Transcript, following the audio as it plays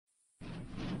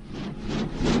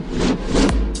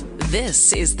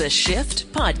This is the Shift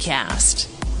Podcast.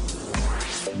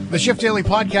 The Shift Daily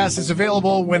Podcast is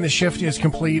available when the shift is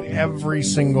complete every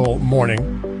single morning.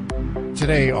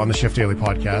 Today on the Shift Daily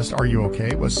Podcast, are you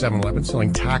okay with 7-Eleven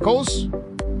selling tacos?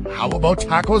 How about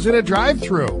tacos in a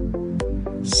drive-thru?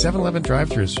 7-Eleven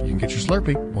drive-thrus. You can get your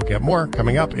Slurpee. We'll get more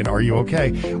coming up in Are You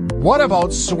Okay? What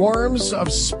about swarms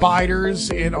of spiders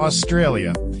in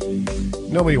Australia?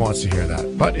 Nobody wants to hear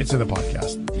that, but it's in the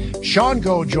podcast. Sean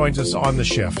Go joins us on the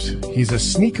shift. He's a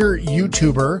sneaker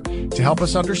YouTuber to help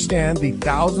us understand the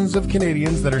thousands of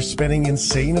Canadians that are spending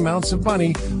insane amounts of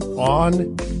money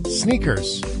on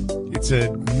sneakers. It's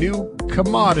a new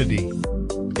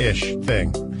commodity-ish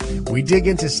thing. We dig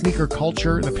into sneaker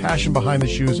culture, the passion behind the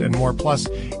shoes, and more. Plus,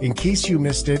 in case you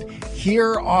missed it,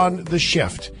 here on The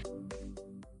Shift.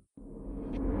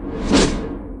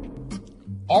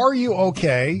 Are you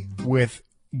okay with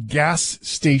gas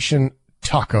station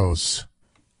tacos?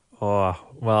 Oh,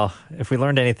 well, if we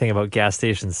learned anything about gas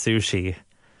station sushi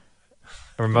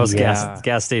or most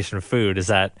gas station food, is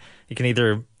that you can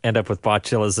either end up with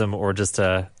botulism or just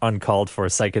a uncalled for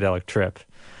psychedelic trip.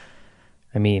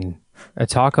 I mean, a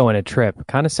taco and a trip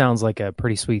kind of sounds like a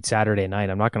pretty sweet Saturday night.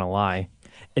 I'm not going to lie.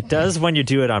 It does when you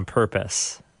do it on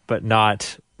purpose, but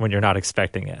not when you're not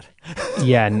expecting it.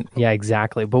 Yeah,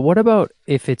 exactly. But what about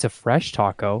if it's a fresh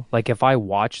taco? Like if I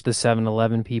watch the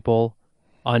 7-Eleven people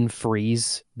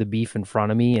unfreeze the beef in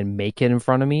front of me and make it in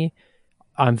front of me,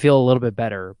 I'm feeling a little bit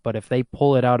better. But if they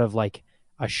pull it out of like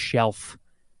a shelf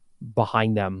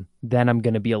behind them, then I'm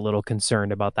going to be a little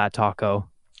concerned about that taco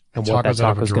and what that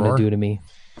taco's going to do to me.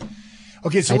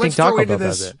 Okay, so let's throw into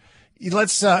this.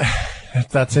 Let's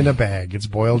that's in a bag. It's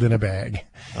boiled in a bag.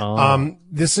 Oh.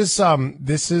 This is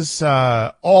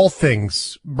all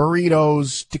things: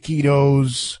 burritos,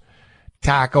 taquitos,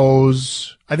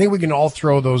 tacos. I think we can all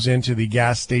throw those into the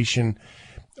gas station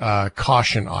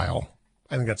caution aisle.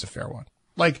 I think that's a fair one.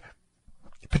 Like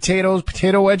potatoes,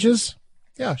 potato wedges.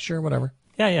 Yeah, sure, whatever.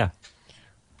 Yeah.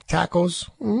 Tacos.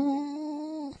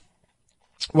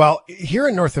 Well, here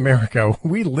in North America,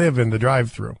 we live in the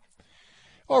drive-thru.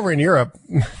 Over in Europe,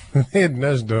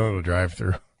 there's no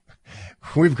drive-thru.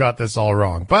 We've got this all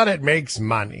wrong, but it makes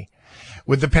money.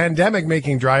 With the pandemic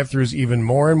making drive-thrus even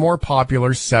more and more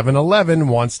popular, 7-Eleven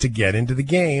wants to get into the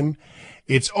game.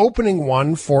 It's opening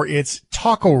one for its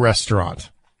taco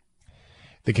restaurant.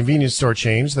 The convenience store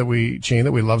chain that we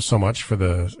love so much for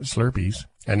the Slurpees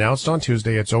announced on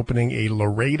Tuesday it's opening a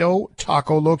Laredo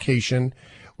taco location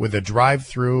with a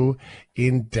drive-thru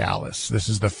in Dallas. This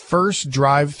is the first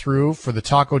drive-thru for the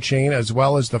taco chain, as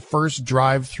well as the first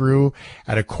drive-thru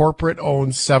at a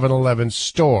corporate-owned 7-Eleven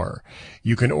store.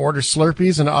 You can order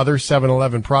Slurpees and other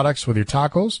 7-Eleven products with your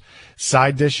tacos,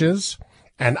 side dishes,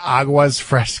 and aguas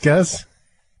frescas.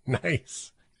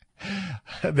 Nice.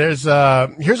 Here's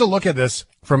a look at this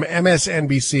from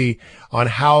MSNBC on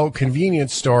how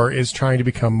convenience store is trying to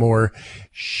become more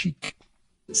chic.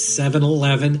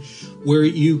 7-Eleven, where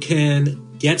you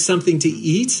can get something to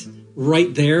eat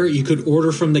right there. You could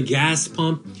order from the gas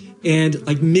pump, and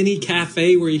like mini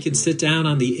cafe where you can sit down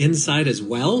on the inside as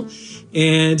well.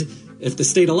 And if the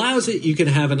state allows it, you can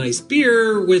have a nice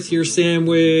beer with your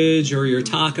sandwich or your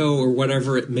taco or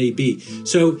whatever it may be.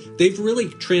 So they've really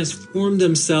transformed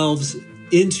themselves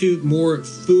into more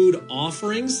food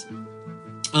offerings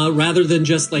rather than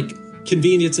just like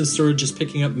convenience and store, just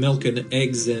picking up milk and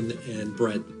eggs and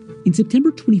bread. In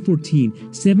September 2014,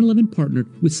 7-Eleven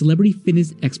partnered with celebrity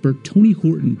fitness expert Tony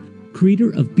Horton, creator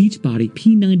of Beachbody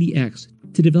P90X,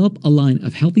 to develop a line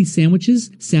of healthy sandwiches,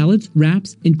 salads,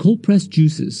 wraps, and cold-pressed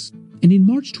juices. And in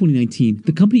March 2019,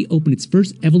 the company opened its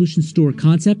first Evolution store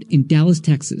concept in Dallas,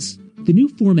 Texas. The new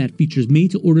format features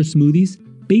made-to-order smoothies,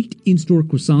 baked in-store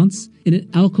croissants, and an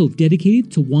alcove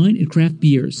dedicated to wine and craft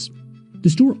beers. The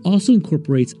store also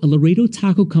incorporates a Laredo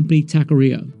Taco Company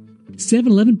taqueria.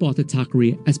 7-Eleven bought the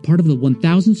taqueria as part of the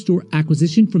 1,000 store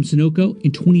acquisition from Sunoco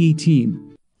in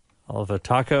 2018. I'll have a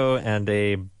taco and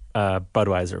a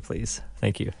Budweiser, please.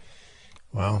 Thank you.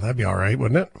 Well, that'd be all right,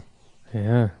 wouldn't it?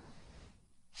 Yeah.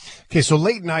 Okay, so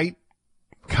late night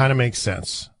kind of makes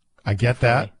sense. I get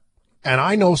that. And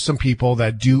I know some people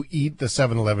that do eat the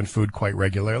 7-Eleven food quite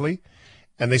regularly,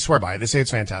 and they swear by it. They say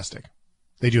it's fantastic.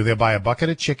 They do. They'll buy a bucket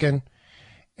of chicken,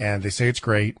 and they say it's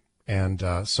great.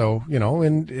 And so, you know,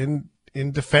 in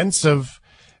defense of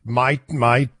my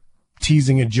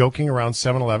teasing and joking around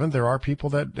 7-Eleven, there are people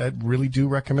that really do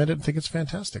recommend it and think it's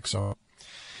fantastic. So,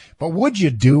 but would you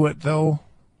do it though?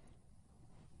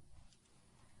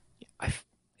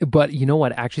 But you know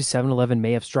what? Actually, 7-Eleven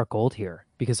may have struck gold here,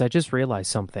 because I just realized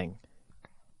something.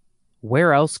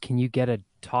 Where else can you get a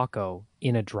taco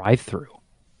in a drive-thru?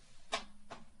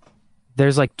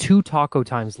 There's like 2 Taco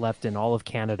Times left in all of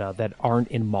Canada that aren't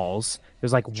in malls.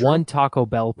 There's like one Taco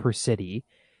Bell per city.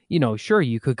 You know, sure,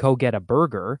 you could go get a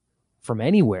burger from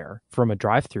anywhere from a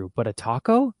drive-through, but a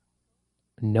taco?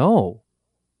 No.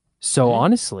 So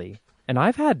honestly, and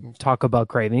I've had Taco Bell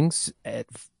cravings at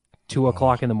 2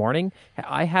 o'clock in the morning.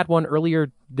 I had one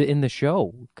earlier in the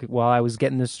show while I was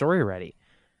getting this story ready.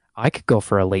 I could go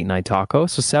for a late night taco.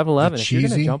 So 7-Eleven, if you're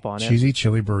going to jump on it, cheesy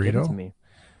chili give it to burrito me.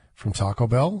 from Taco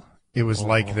Bell. It was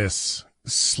like this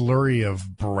slurry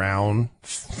of brown.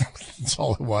 That's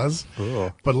all it was.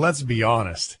 Cool. But let's be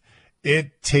honest.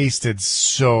 It tasted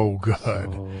so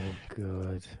good. Oh,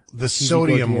 good. The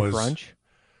sodium was... Crunch?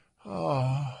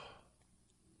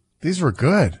 These were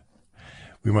good.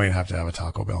 We might have to have a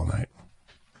Taco Bell night.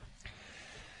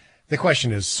 The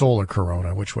question is Sol or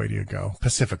Corona. Which way do you go?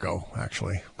 Pacifico,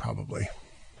 actually, probably.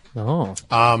 Oh.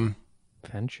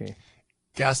 Fancy.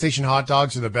 Gas station hot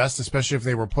dogs are the best, especially if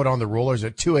they were put on the rollers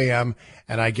at 2 a.m.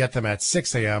 and I get them at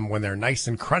 6 a.m. when they're nice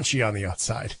and crunchy on the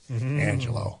outside.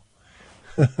 Angelo.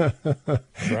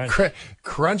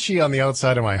 Crunchy on the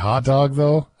outside of my hot dog,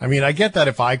 though. I mean, I get that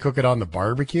if I cook it on the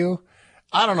barbecue.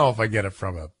 I don't know if I get it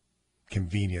from a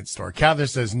convenience store. Catherine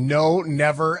says, no,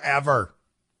 never, ever.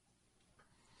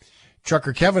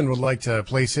 Trucker Kevin would like to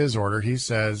place his order. He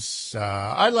says,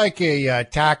 I'd like a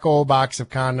taco, box of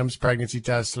condoms, pregnancy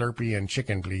test, Slurpee, and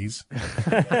chicken, please.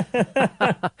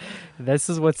 This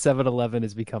is what 7-Eleven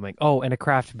is becoming. Oh, and a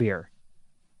craft beer.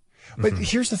 But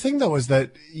here's the thing, though, is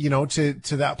that, you know, to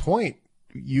that point,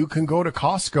 you can go to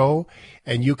Costco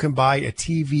and you can buy a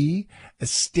TV, a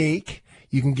steak.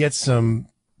 You can get some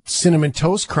Cinnamon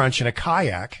Toast Crunch and a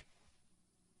kayak.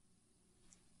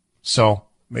 So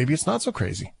maybe it's not so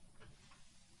crazy.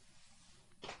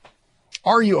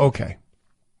 Are you okay?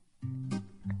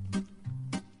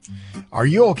 Are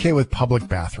you okay with public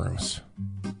bathrooms?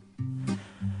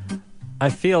 I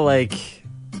feel like,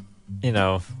 you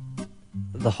know,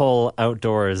 the whole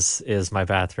outdoors is my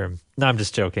bathroom. No, I'm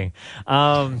just joking.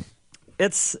 I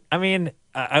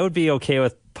would be okay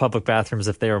with public bathrooms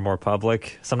if they were more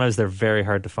public. Sometimes they're very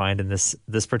hard to find in this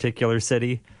particular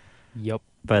city. Yep.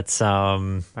 But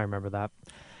I remember that.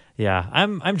 Yeah,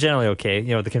 I'm generally okay. You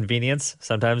know, the convenience,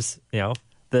 sometimes, you know,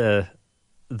 the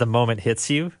moment hits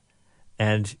you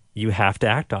and you have to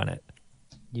act on it.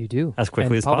 You do. As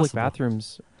quickly as public possible.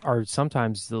 Bathrooms are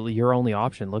sometimes your only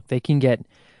option. Look, they can get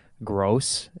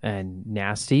gross and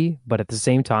nasty, but at the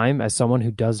same time, as someone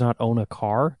who does not own a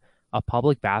car, a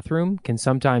public bathroom can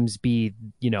sometimes be,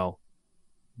 you know,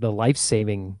 the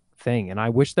life-saving thing. And I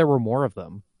wish there were more of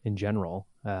them in general.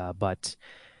 But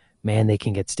man, they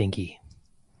can get stinky.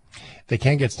 They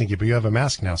can get stinky, but you have a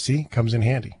mask now. See, comes in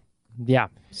handy. Yeah.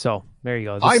 So there you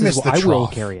go. I miss the trough. I will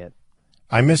carry it.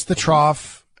 I miss the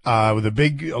trough with a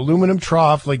big aluminum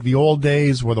trough, like the old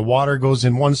days, where the water goes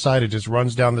in one side, it just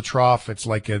runs down the trough. It's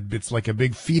like a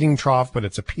big feeding trough, but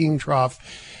it's a peeing trough.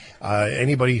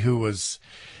 Anybody who was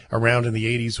around in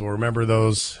the 80s will remember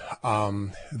those.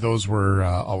 Those were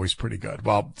always pretty good.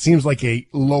 Well, it seems like a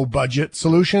low budget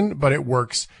solution, but it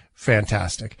works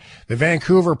fantastic. The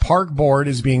Vancouver Park Board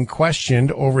is being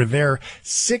questioned over their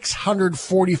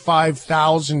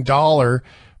 $645,000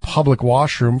 public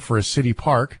washroom for a city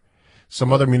park.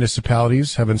 Some other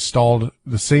municipalities have installed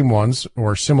the same ones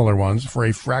or similar ones for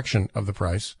a fraction of the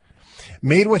price.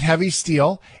 Made with heavy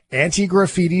steel,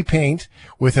 anti-graffiti paint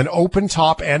with an open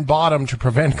top and bottom to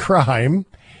prevent crime.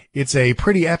 It's a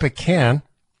pretty epic can.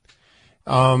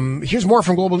 Here's more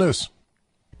from Global News.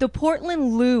 The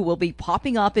Portland Loo will be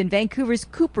popping up in Vancouver's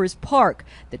Coopers Park.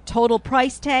 The total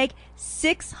price tag,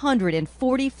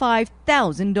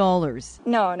 $645,000.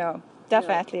 No,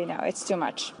 definitely no. It's too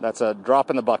much. That's a drop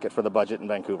in the bucket for the budget in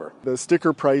Vancouver. The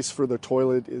sticker price for the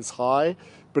toilet is high,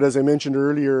 but as I mentioned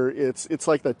earlier, it's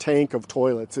like the tank of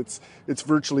toilets. It's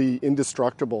virtually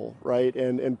indestructible, right?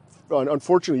 And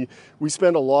unfortunately, we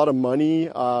spend a lot of money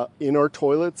in our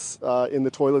toilets, in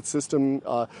the toilet system,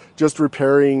 just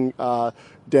repairing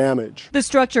damage. The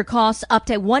structure costs up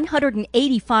to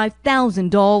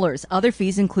 $185,000. Other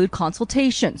fees include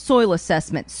consultation, soil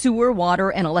assessment, sewer,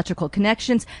 water, and electrical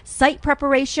connections, site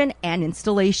preparation, and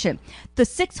installation. The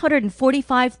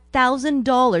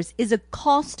 $645,000 is a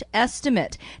cost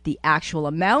estimate. The actual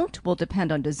amount will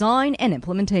depend on design and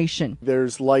implementation.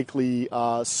 There's likely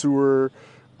sewer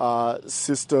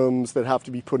systems that have to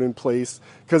be put in place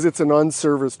because it's an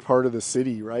unserviced part of the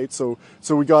city, right? So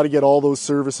we got to get all those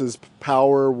services,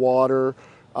 power, water,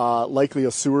 likely a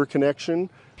sewer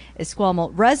connection.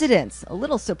 Esquimalt residents a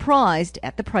little surprised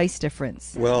at the price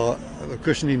difference. Well, the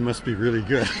cushioning must be really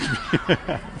good,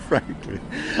 frankly.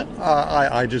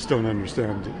 I just don't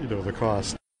understand, the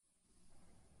cost.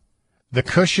 The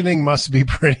cushioning must be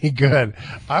pretty good.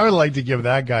 I would like to give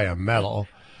that guy a medal.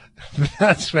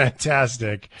 That's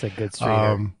fantastic. It's a good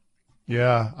streeter.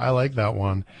 Yeah, I like that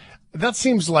one. That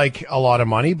seems like a lot of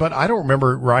money, but I don't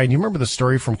remember, Ryan, you remember the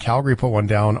story from Calgary put one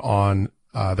down on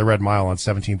the Red Mile on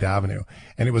 17th Avenue,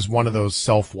 and it was one of those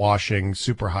self-washing,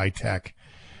 super high-tech,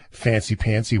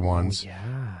 fancy-pantsy ones. Oh,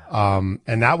 yeah.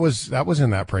 And that was in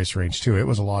that price range, too. It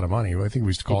was a lot of money. I think we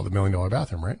used to call it the $1 million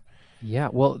bathroom, right? Yeah,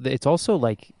 well, it's also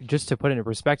like, just to put it into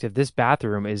perspective, this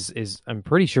bathroom is I'm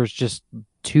pretty sure it's just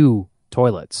 2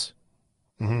 toilets.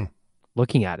 Mm-hmm.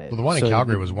 Looking at it. Well, the one in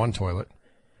Calgary was 1 toilet.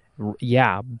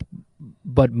 Yeah,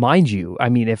 but mind you, I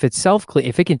mean, if it's self-clean,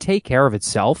 if it can take care of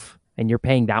itself and you're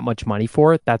paying that much money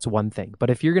for it, that's one thing.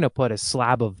 But if you're going to put a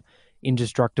slab of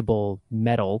indestructible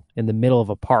metal in the middle of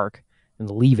a park and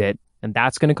leave it, and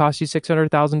that's going to cost you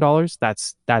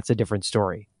 $600,000, that's a different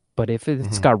story. But if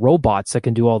it's got robots that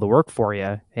can do all the work for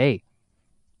you, hey,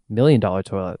 $1 million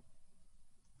toilet.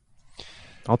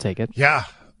 I'll take it. Yeah.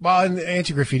 Well, and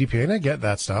anti-graffiti paint, I get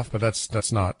that stuff, but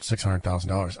that's not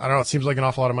 $600,000. I don't know. It seems like an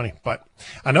awful lot of money. But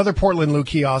another Portland Loo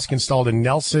kiosk installed in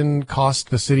Nelson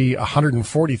cost the city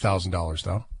 $140,000,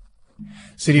 though.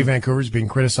 City of Vancouver is being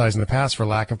criticized in the past for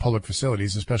lack of public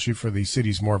facilities, especially for the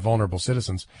city's more vulnerable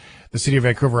citizens. The City of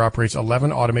Vancouver operates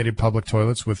 11 automated public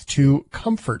toilets with 2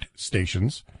 comfort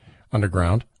stations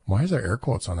underground. Why is there air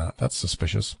quotes on that? That's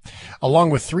suspicious. Along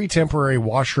with 3 temporary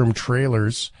washroom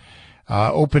trailers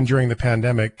open during the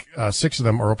pandemic. 6 of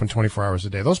them are open 24 hours a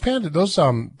day. Those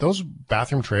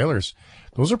bathroom trailers,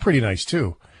 those are pretty nice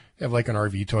too. They have like an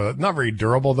RV toilet. Not very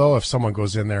durable though. If someone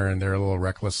goes in there and they're a little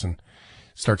reckless and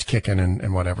starts kicking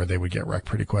and whatever, they would get wrecked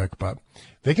pretty quick. But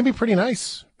they can be pretty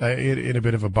nice in a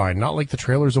bit of a bind. Not like the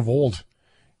trailers of old,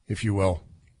 if you will,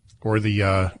 or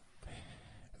the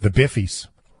Biffies.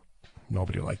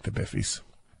 Nobody liked the Biffies.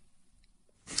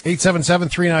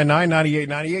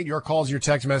 877-399-9898. Your calls, your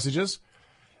text messages.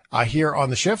 Here on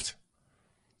the shift,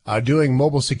 doing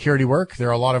mobile security work. There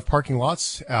are a lot of parking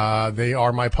lots. They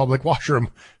are my public washroom.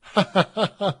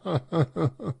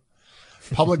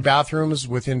 Public bathrooms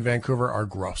within Vancouver are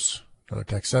gross. Another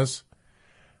text says.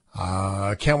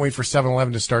 Can't wait for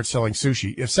 7-Eleven to start selling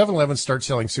sushi. If 7-Eleven starts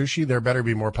selling sushi, there better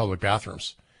be more public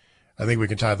bathrooms. I think we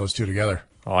can tie those two together.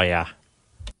 Oh, yeah.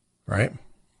 Right?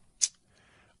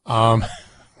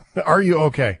 Are you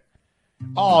okay?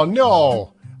 Oh,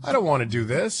 no. I don't want to do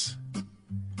this.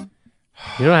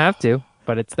 You don't have to,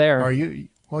 but it's there. Are you?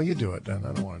 Well, you do it then.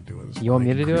 I don't want to do it. You want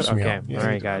me to do it? Okay. Yeah, all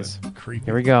right, guys. Creepy.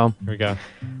 Here we go. Here we go.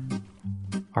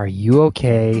 Are you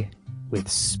okay with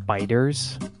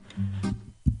spiders?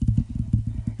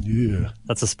 Yeah.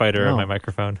 That's a spider on my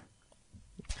microphone.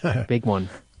 Big one.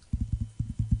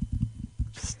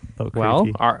 Just a little Well,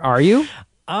 creepy. are you?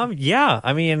 Yeah.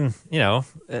 I mean,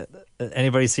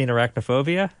 anybody seen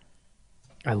Arachnophobia?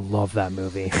 I love that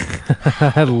movie.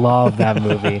 I love that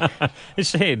movie.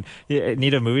 Shane, you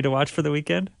need a movie to watch for the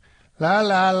weekend? La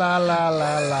la la la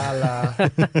la la la.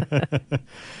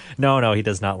 No, he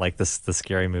does not like the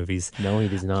scary movies. No, he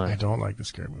does not. I don't like the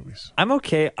scary movies. I'm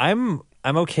okay. I'm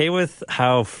okay with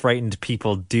how frightened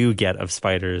people do get of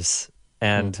spiders,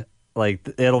 and like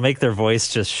it'll make their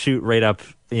voice just shoot right up,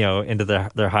 into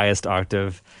their highest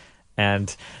octave.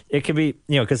 And it can be,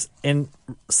 because in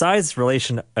size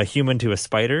relation, a human to a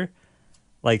spider,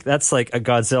 like that's like a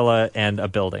Godzilla and a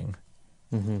building,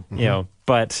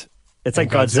 but it's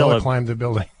like Godzilla climbed the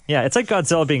building. Yeah, it's like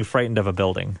Godzilla being frightened of a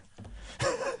building.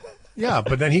 Yeah,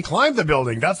 but then he climbed the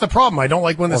building. That's the problem. I don't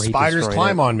like when the spiders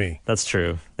climb on me. That's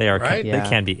true. They are, right? They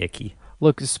can be icky.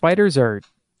 Look, spiders are.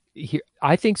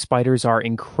 I think spiders are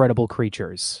incredible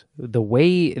creatures. The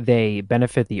way they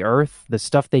benefit the earth, the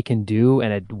stuff they can do,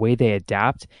 and the way they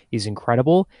adapt is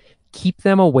incredible. Keep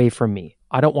them away from me.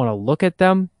 I don't want to look at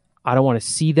them. I don't want to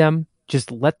see them.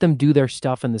 Just let them do their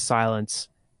stuff in the silence.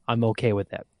 I'm okay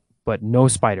with it. But no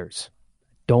spiders.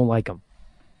 Don't like them.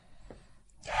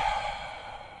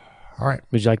 All right.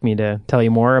 Would you like me to tell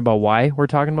you more about why we're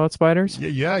talking about spiders?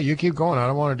 Yeah, you keep going. I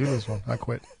don't want to do this one. I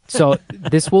quit. So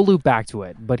this will loop back to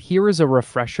it, but here is a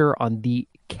refresher on the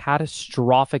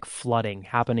catastrophic flooding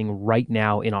happening right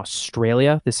now in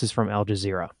Australia. This is from Al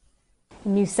Jazeera.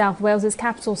 In New South Wales'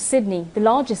 capital, Sydney, the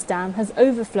largest dam has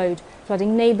overflowed,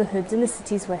 flooding neighbourhoods in the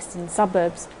city's western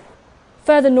suburbs.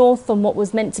 Further north, on what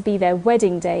was meant to be their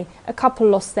wedding day, a couple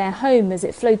lost their home as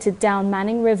it floated down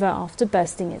Manning River after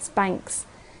bursting its banks.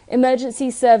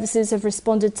 Emergency services have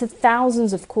responded to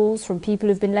thousands of calls from people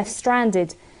who've been left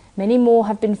stranded. Many more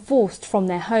have been forced from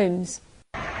their homes.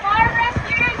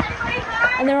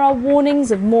 And there are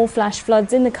warnings of more flash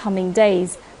floods in the coming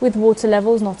days. with water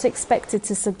levels not expected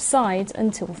to subside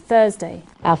until Thursday.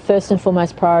 Our first and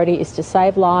foremost priority is to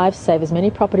save lives, save as many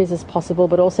properties as possible,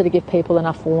 but also to give people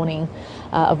enough warning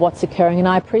of what's occurring. And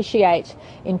I appreciate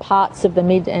in parts of the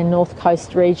mid and north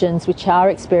coast regions which are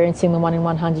experiencing the 1 in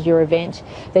 100 year event,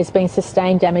 there's been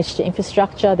sustained damage to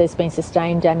infrastructure, there's been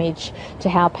sustained damage to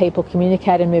how people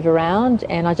communicate and move around.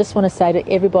 And I just want to say to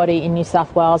everybody in New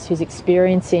South Wales who's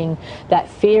experiencing that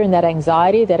fear and that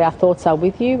anxiety that our thoughts are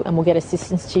with you and we'll get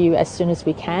assistance to you as soon as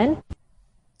we can.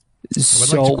 I would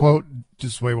like to quote,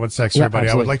 just wait 1 sec, sorry, buddy.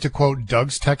 I would like to quote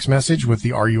Doug's text message with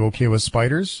the "Are you okay with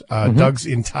spiders?" Doug's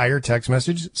entire text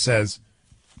message says,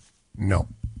 "No."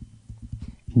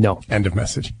 No. End of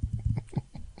message.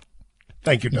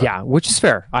 Thank you, Doug. Yeah, which is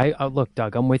fair. I look,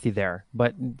 Doug, I'm with you there.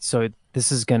 But so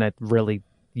this is going to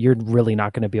you're really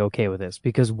not going to be okay with this,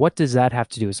 because what does that have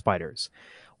to do with spiders?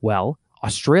 Well,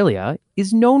 Australia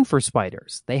is known for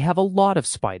spiders. They have a lot of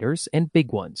spiders and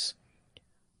big ones.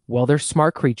 Well, they're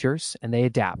smart creatures and they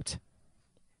adapt.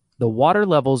 The water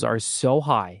levels are so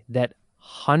high that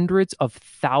hundreds of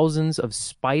thousands of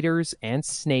spiders and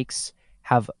snakes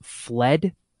have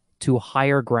fled to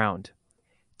higher ground.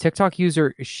 TikTok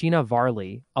user Sheena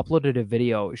Varley uploaded a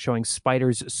video showing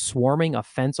spiders swarming a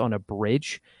fence on a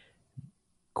bridge.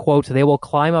 Quote, "They will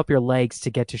climb up your legs to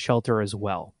get to shelter as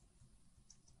well."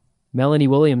 Melanie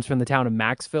Williams from the town of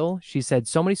Maxville, she said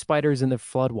so many spiders in the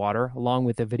floodwater, along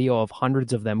with a video of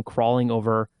hundreds of them crawling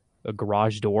over a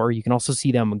garage door. You can also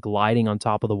see them gliding on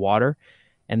top of the water,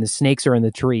 and the snakes are in the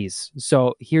trees.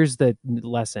 So here's the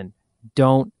lesson.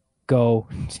 Don't go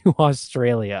to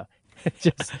Australia.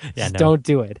 just don't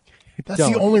do it. That's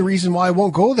the only reason why I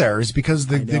won't go there, is because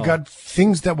they've got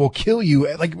things that will kill you,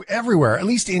 like everywhere, at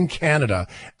least in Canada.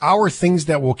 Our things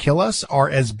that will kill us are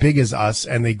as big as us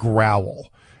and they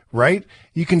growl, right?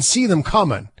 You can see them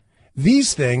coming.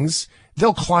 These things,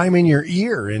 they'll climb in your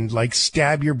ear and like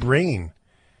stab your brain.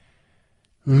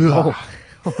 Ugh. Oh,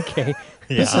 okay.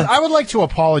 Listen, I would like to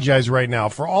apologize right now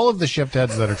for all of the shift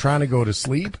heads that are trying to go to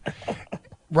sleep.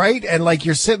 Right? And like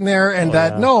you're sitting there and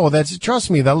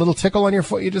trust me, that little tickle on your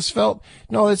foot you just felt.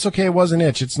 No, it's okay. It was an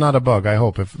itch. It's not a bug. I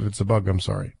hope. If it's a bug, I'm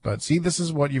sorry. But see, this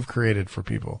is what you've created for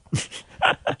people.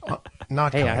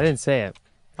 Not Hey, kind. I didn't say it.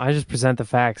 I just present the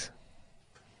facts.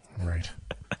 Right.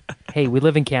 Hey, we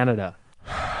live in Canada.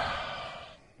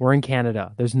 We're in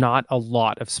Canada. There's not a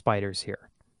lot of spiders here.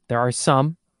 There are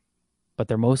some, but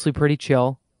they're mostly pretty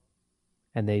chill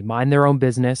and they mind their own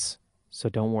business. So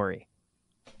don't worry.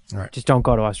 All right. Just don't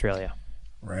go to Australia.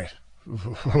 Right.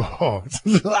 Oh,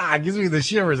 it gives me the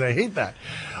shivers. I hate that.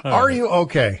 Are you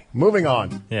okay? Moving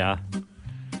on. Yeah.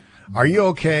 Are you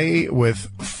okay with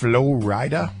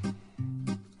Florida?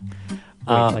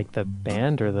 Like the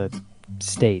band or the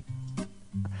state?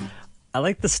 I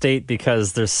like the state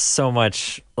because there's so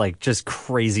much like just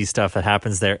crazy stuff that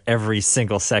happens there every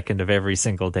single second of every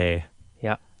single day.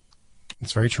 Yeah.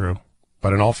 It's very true.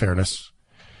 But in all fairness,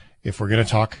 if we're going to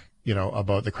talk,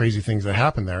 about the crazy things that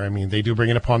happen there, I mean, they do bring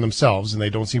it upon themselves and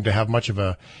they don't seem to have much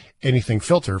of anything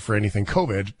filter for anything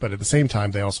COVID, but at the same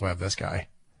time, they also have this guy.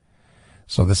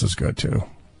 So this is good too.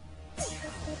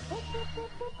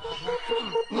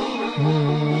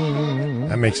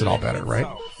 That makes it all better, right?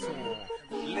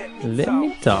 Let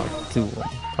me talk to him.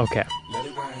 Okay.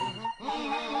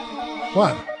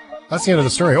 What? That's the end of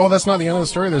the story. Oh, that's not the end of the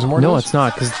story. There's more. No, it's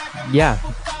not. Because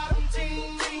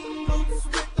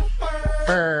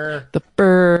the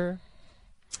burr.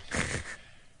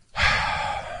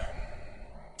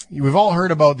 We've all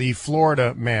heard about the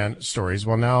Florida man stories.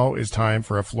 Well, now is time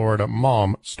for a Florida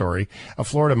mom story. A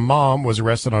Florida mom was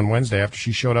arrested on Wednesday after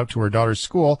she showed up to her daughter's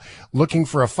school looking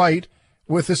for a fight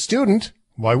with a student.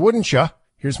 Why wouldn't ya?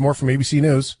 Here's more from ABC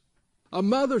News. A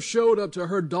mother showed up to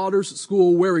her daughter's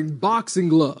school wearing boxing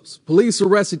gloves. Police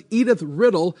arrested Edith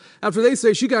Riddle after they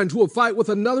say she got into a fight with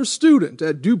another student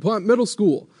at DuPont Middle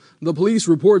School. The police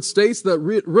report states that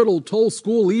Riddle told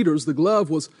school leaders the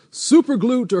glove was super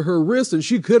glued to her wrist and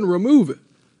she couldn't remove it.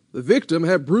 The victim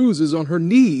had bruises on her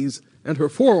knees and her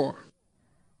forearm.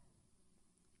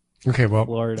 Okay, well,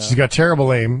 Florida. She's got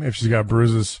terrible aim if she's got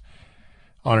bruises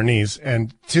on her knees.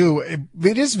 And two,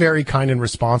 it is very kind and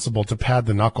responsible to pad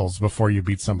the knuckles before you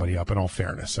beat somebody up, in all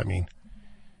fairness. I mean,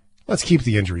 let's keep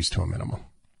the injuries to a minimum.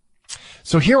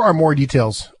 So here are more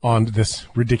details on this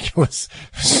ridiculous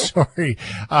story.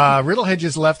 Riddle had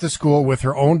just left the school with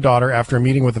her own daughter after a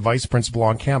meeting with the vice principal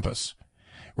on campus.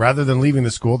 Rather than leaving the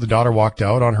school, the daughter walked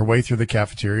out on her way through the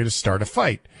cafeteria to start a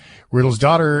fight. Riddle's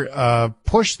daughter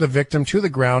pushed the victim to the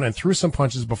ground and threw some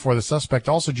punches before the suspect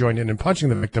also joined in punching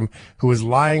the victim, who was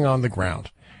lying on the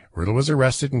ground. Riddle was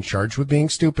arrested and charged with being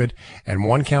stupid and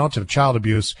one count of child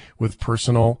abuse with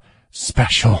personal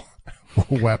special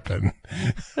weapon.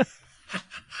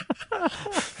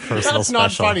 That's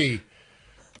not funny.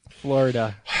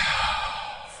 Florida.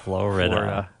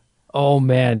 Florida. Oh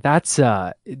man, that's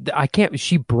I can't.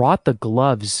 She brought the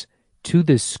gloves to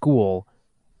this school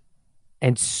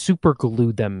and super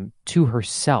glued them to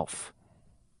herself.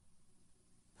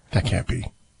 That can't be.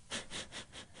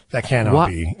 That cannot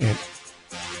be.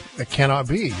 It cannot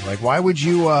be. Like, why would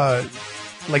you?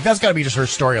 Like, that's got to be just her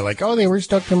story. Like, oh, they were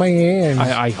stuck to my hands.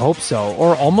 I hope so,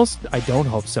 or almost. I don't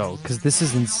hope so, because this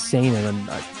is insane. And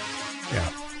yeah.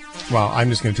 Well, I'm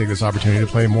just going to take this opportunity to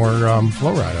play more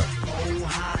Flow Rider.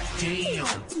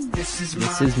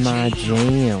 This is my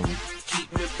jam.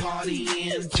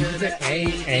 To the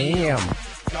AM.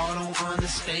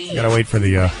 Gotta wait for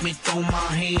the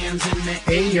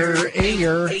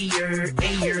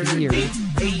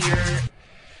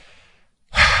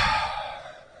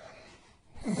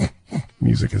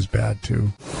Music is bad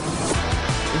too.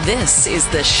 This is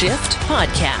the Shift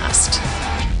Podcast.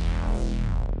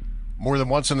 More than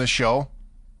once in this show,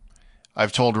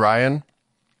 I've told Ryan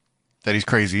that he's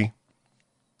crazy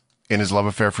in his love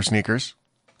affair for sneakers.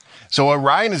 So what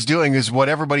Ryan is doing is what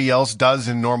everybody else does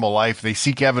in normal life. They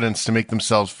seek evidence to make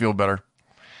themselves feel better.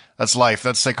 That's life.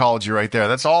 That's psychology right there.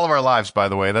 That's all of our lives, by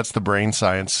the way. That's the brain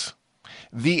science.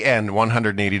 The end.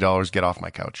 $180. Get off my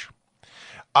couch.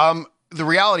 The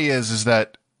reality is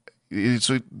that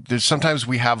there's sometimes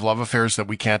we have love affairs that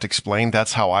we can't explain.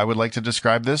 That's how I would like to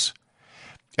describe this.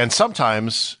 And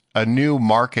sometimes a new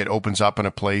market opens up in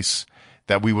a place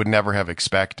that we would never have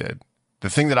expected. The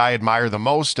thing that I admire the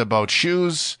most about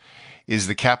shoes is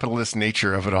the capitalist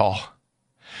nature of it all.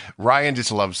 Ryan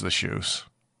just loves the shoes.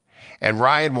 And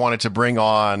Ryan wanted to bring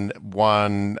on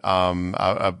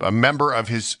a member of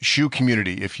his shoe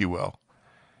community, if you will.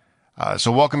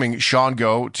 So welcoming Sean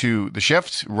Go to the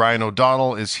Shift. Ryan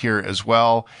O'Donnell is here as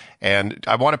well. And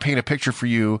I want to paint a picture for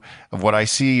you of what I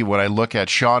see when I look at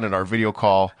Sean in our video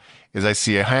call. Is I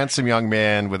see a handsome young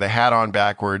man with a hat on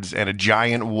backwards and a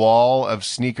giant wall of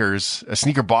sneakers,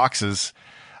 sneaker boxes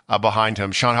behind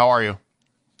him. Sean, how are you?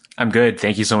 I'm good.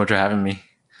 Thank you so much for having me.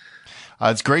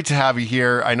 It's great to have you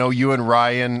here. I know you and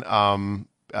Ryan,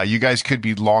 you guys could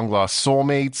be long lost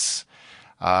soulmates.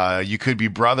 You could be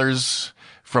brothers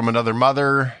from another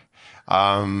mother.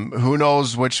 Who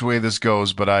knows which way this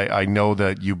goes, but I know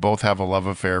that you both have a love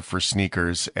affair for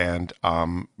sneakers, and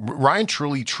Ryan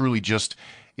truly just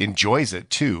enjoys it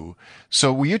too.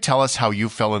 So will you tell us how you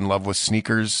fell in love with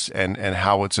sneakers and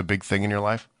how it's a big thing in your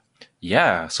life?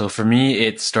 Yeah. So for me,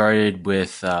 it started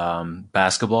with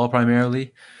basketball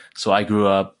primarily. So I grew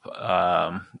up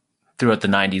throughout the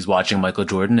 90s watching Michael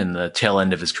Jordan in the tail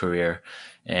end of his career.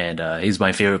 And he's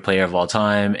my favorite player of all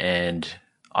time. And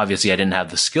obviously I didn't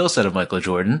have the skill set of Michael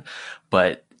Jordan,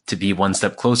 but to be one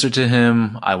step closer to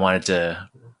him, I wanted to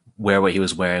wear what he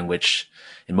was wearing, which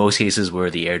in most cases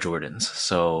were the Air Jordans.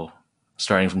 So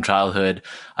starting from childhood,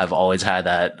 I've always had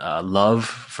that love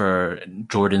for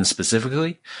Jordan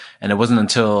specifically. And it wasn't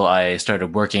until I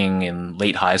started working in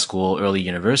late high school, early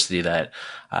university that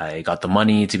I got the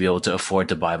money to be able to afford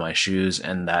to buy my shoes.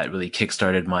 And that really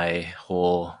kickstarted my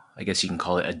whole, I guess you can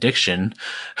call it, addiction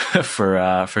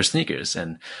for sneakers.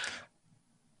 And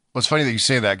well, it's funny that you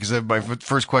say that, because my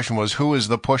first question was, who is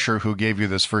the pusher who gave you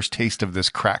this first taste of this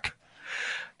crack?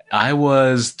 I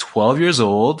was 12 years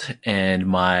old, and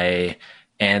my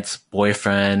aunt's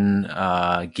boyfriend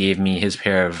gave me his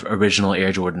pair of original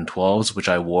Air Jordan 12s, which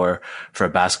I wore for a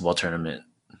basketball tournament.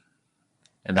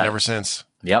 And ever since.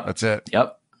 Yep. That's it.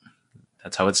 Yep.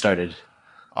 That's how it started.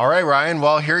 All right, Ryan.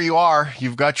 Well, here you are.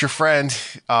 You've got your friend.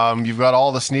 You've got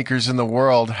all the sneakers in the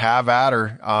world. Have at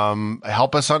her.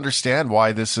 Help us understand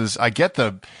why this is. I get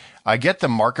the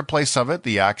marketplace of it,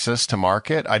 the access to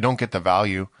market. I don't get the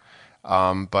value.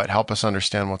 But help us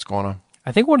understand what's going on.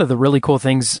 I think one of the really cool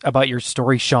things about your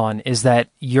story, Sean, is that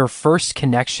your first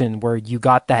connection where you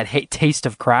got that taste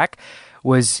of crack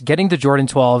was getting the Jordan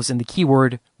 12s, and the key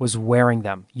word was wearing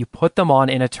them. You put them on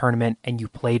in a tournament and you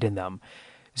played in them.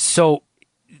 So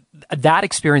that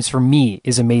experience for me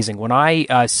is amazing. When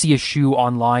I see a shoe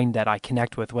online that I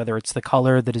connect with, whether it's the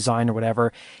color, the design, or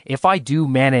whatever, if I do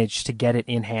manage to get it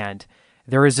in hand,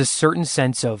 there is a certain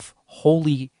sense of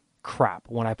holy crap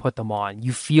when I put them on.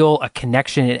 You feel a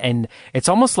connection, and it's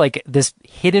almost like this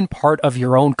hidden part of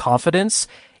your own confidence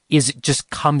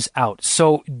just comes out.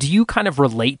 So do you kind of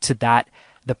relate to that,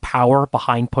 the power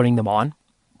behind putting them on?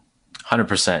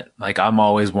 100%. Like, I'm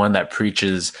always one that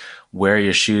preaches wear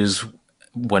your shoes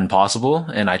when possible,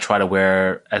 and I try to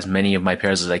wear as many of my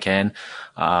pairs as I can.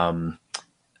 And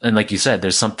like you said,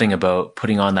 there's something about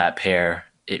putting on that pair.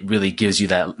 It really gives you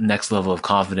that next level of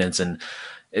confidence, and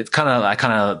I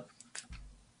kind of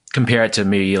compare it to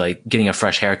maybe like getting a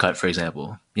fresh haircut, for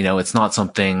example. You know, it's not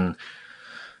something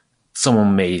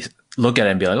someone may look at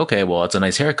it and be like, okay, well, it's a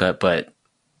nice haircut, but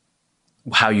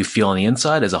how you feel on the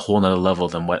inside is a whole nother level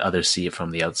than what others see it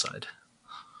from the outside.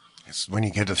 It's when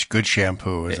you get a good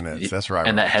shampoo, isn't it? That's right.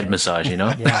 And that head massage, you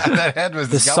know? Yeah. That head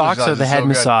massage. The socks are the head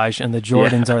massage and the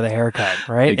Jordans are the haircut,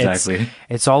 right? Exactly.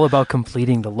 It's all about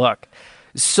completing the look.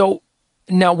 So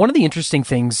now one of the interesting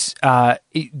things,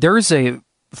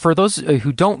 for those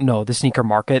who don't know the sneaker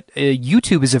market,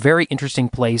 YouTube is a very interesting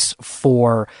place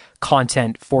for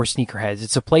content for sneakerheads.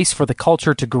 It's a place for the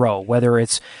culture to grow, whether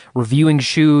it's reviewing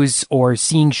shoes or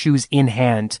seeing shoes in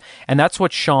hand. And that's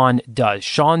what Sean does.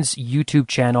 Sean's YouTube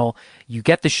channel, you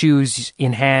get the shoes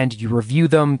in hand, you review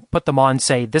them, put them on,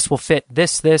 say, this will fit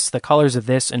this, the colors of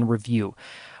this, and review.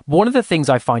 One of the things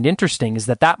I find interesting is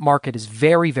that market is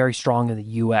very, very strong in the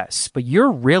US, but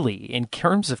you're really, in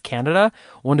terms of Canada,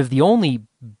 one of the only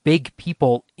big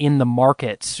people in the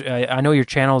market. I know your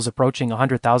channel is approaching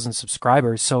 100,000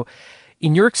 subscribers. So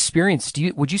in your experience,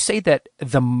 would you say that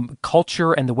the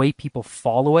culture and the way people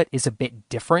follow it is a bit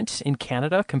different in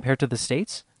Canada compared to the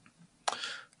States?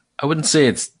 I wouldn't say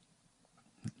it's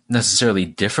necessarily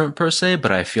different per se,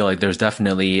 but I feel like there's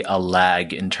definitely a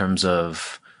lag in terms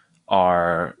of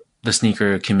the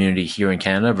sneaker community here in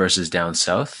Canada versus down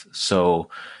south. So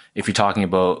if you're talking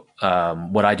about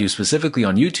what I do specifically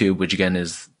on YouTube, which again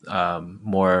is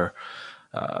more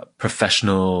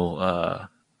professional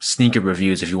sneaker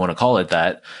reviews, if you want to call it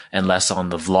that, and less on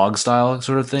the vlog style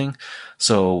sort of thing.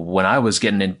 So when I was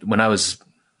years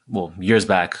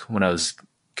back, when I was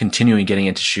continuing getting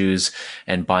into shoes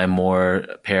and buying more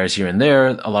pairs here and there,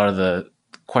 a lot of the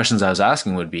questions I was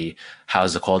asking would be,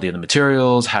 how's the quality of the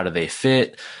materials? How do they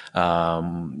fit?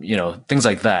 Things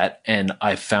like that. And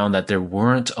I found that there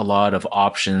weren't a lot of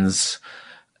options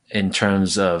in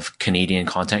terms of Canadian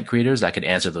content creators that could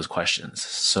answer those questions.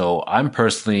 So I'm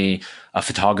personally a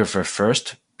photographer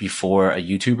first before a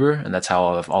YouTuber, and that's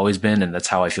how I've always been, and that's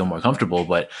how I feel more comfortable.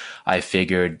 But I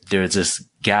figured there's this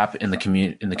gap in the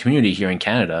community here in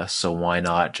Canada, so why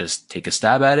not just take a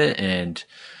stab at it and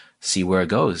see where it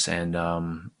goes? And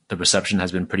the reception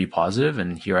has been pretty positive,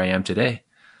 and here I am today.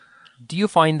 Do you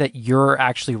find that you're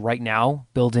actually right now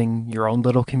building your own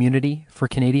little community for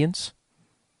Canadians?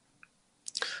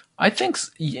 I think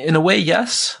in a way,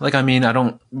 yes. I'm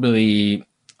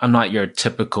not your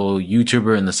typical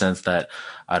YouTuber in the sense that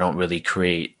I don't really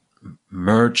create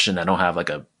merch and I don't have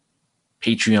like a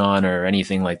Patreon or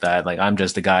anything like that. Like, I'm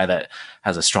just a guy that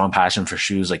has a strong passion for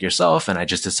shoes like yourself. And I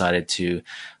just decided to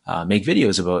make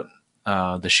videos about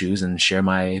the shoes and share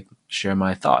my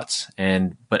thoughts.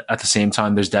 But at the same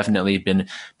time, there's definitely been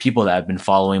people that have been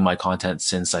following my content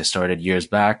since I started years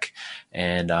back,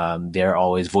 and they're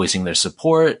always voicing their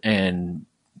support, and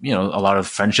a lot of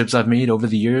friendships I've made over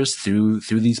the years through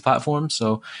these platforms.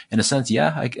 So in a sense,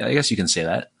 yeah, I guess you can say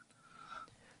that.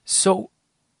 So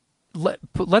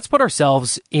let's put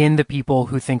ourselves in the people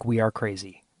who think we are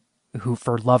crazy, who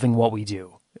for loving what we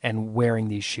do and wearing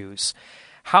these shoes.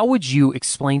 How would you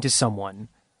explain to someone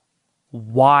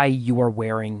why you are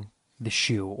wearing the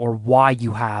shoe, or why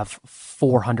you have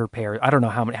 400 pairs? I don't know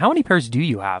how many pairs do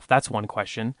you have? That's one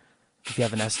question, if you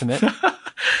have an estimate.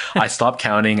 I stopped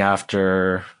counting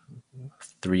after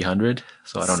 300,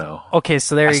 so I don't know. Okay,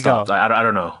 so there you go. I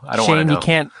don't know. I don't Shane, want to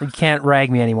know. you can't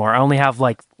rag me anymore. I only have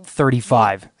like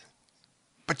 35.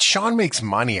 But Sean makes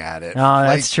money at it. Oh,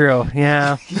 that's true.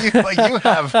 Yeah.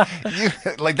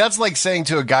 That's like saying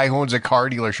to a guy who owns a car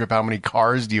dealership, how many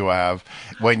cars do you have,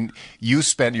 when you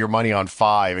spent your money on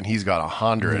 5 and he's got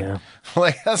 100? Yeah.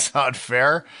 That's not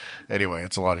fair. Anyway,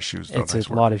 it's a lot of shoes. It's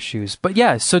a lot of shoes. But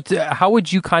yeah, so how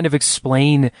would you kind of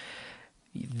explain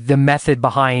the method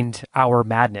behind our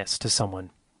madness to someone?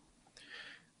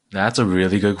 That's a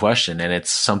really good question. And it's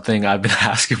something I've been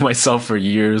asking myself for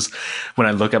years when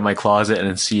I look at my closet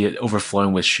and see it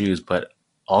overflowing with shoes. But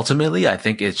ultimately, I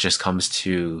think it just comes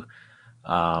to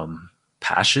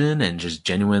passion and just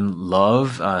genuine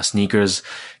love. Sneakers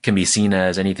can be seen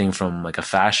as anything from like a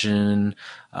fashion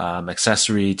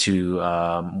accessory to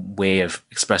way of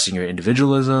expressing your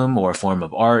individualism or a form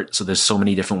of art. So there's so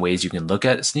many different ways you can look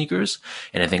at sneakers.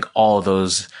 And I think all of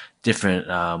those different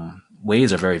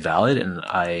ways are very valid, and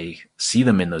I see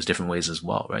them in those different ways as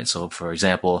well, right? So for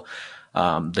example,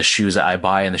 the shoes that I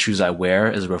buy and the shoes I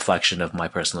wear is a reflection of my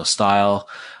personal style.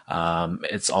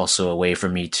 It's also a way for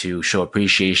me to show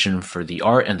appreciation for the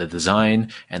art and the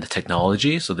design and the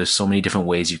technology. So there's so many different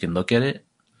ways you can look at it.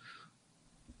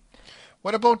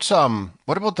 What about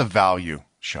the value,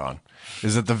 Sean?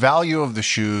 Is that the value of the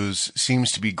shoes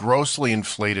seems to be grossly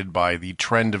inflated by the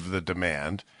trend of the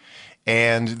demand,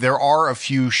 And there are a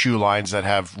few shoe lines that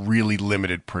have really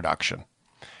limited production.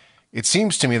 It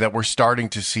seems to me that we're starting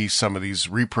to see some of these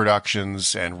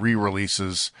reproductions and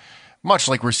re-releases, much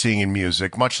like we're seeing in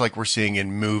music, much like we're seeing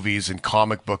in movies and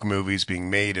comic book movies being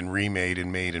made and remade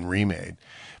and made and remade.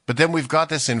 But then we've got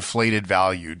this inflated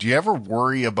value. Do you ever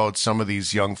worry about some of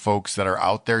these young folks that are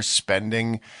out there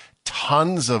spending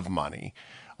tons of money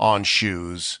on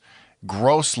shoes,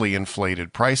 grossly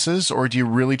inflated prices, or do you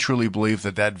really truly believe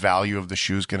that that value of the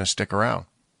shoe is going to stick around?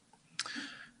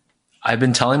 I've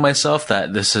been telling myself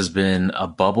that this has been a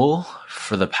bubble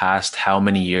for the past how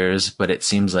many years, but it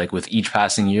seems like with each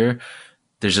passing year,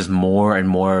 there's just more and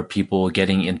more people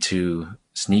getting into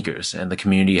sneakers, and the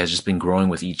community has just been growing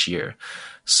with each year.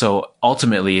 So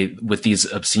ultimately, with these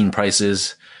obscene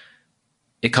prices,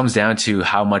 it comes down to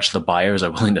how much the buyers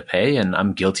are willing to pay. And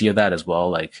I'm guilty of that as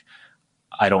well. Like,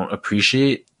 I don't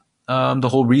appreciate the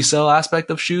whole resale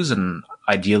aspect of shoes. And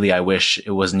ideally, I wish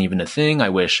it wasn't even a thing. I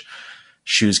wish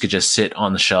shoes could just sit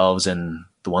on the shelves, and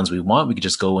the ones we want, we could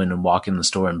just go in and walk in the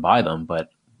store and buy them. But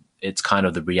it's kind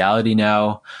of the reality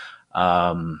now.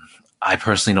 I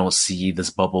personally don't see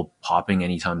this bubble popping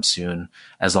anytime soon.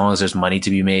 As long as there's money to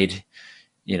be made,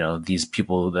 you know, these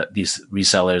people, that these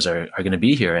resellers are going to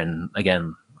be here. And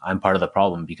again, I'm part of the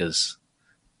problem, because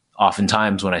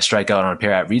oftentimes when I strike out on a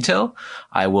pair at retail,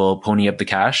 I will pony up the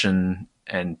cash and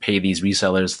pay these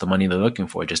resellers the money they're looking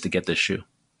for just to get this shoe.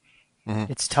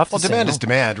 Mm-hmm. It's tough. Well, demand is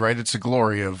demand, right? It's a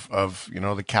glory of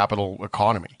the capital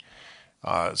economy.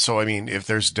 So, I mean, if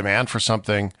there's demand for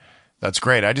something, that's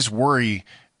great. I just worry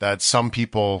that some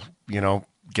people,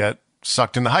 get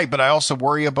sucked in the hype, but I also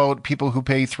worry about people who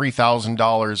pay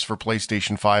 $3,000 for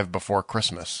PlayStation 5 before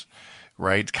Christmas,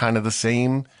 right? Kind of the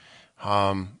same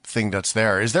thing that's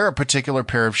there. Is there a particular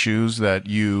pair of shoes that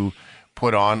you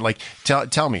put on? Like,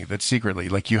 tell me that secretly,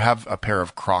 like you have a pair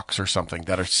of Crocs or something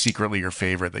that are secretly your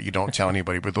favorite that you don't tell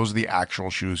anybody, but those are the actual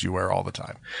shoes you wear all the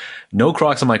time. No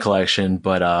Crocs in my collection,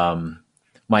 but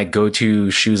my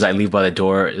go-to shoes I leave by the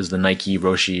door is the Nike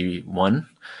Roshe 1.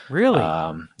 Really?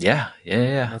 Yeah.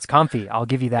 It's comfy. I'll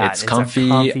give you that. It's comfy. A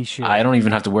comfy shoe. I don't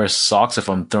even have to wear socks if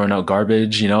I'm throwing out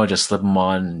garbage, just slip them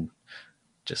on and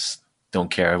just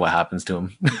don't care what happens to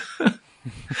them.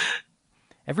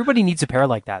 Everybody needs a pair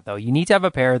like that, though. You need to have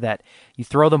a pair that you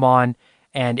throw them on,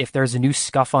 and if there's a new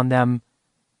scuff on them,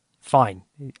 fine,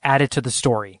 add it to the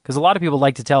story. Because a lot of people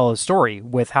like to tell a story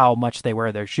with how much they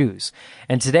wear their shoes.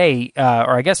 And today,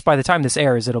 or I guess by the time this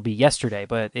airs, it'll be yesterday,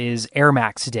 but it is Air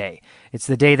Max Day. It's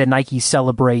the day that Nike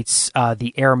celebrates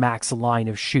the Air Max line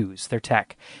of shoes, their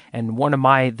tech. And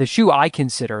the shoe I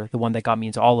consider the one that got me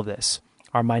into all of this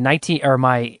are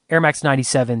my Air Max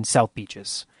 97 South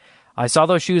Beaches. I saw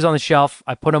those shoes on the shelf,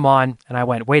 I put them on, and I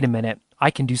went, wait a minute, I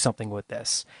can do something with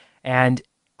this. And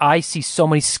I see so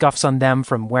many scuffs on them,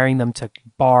 from wearing them to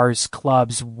bars,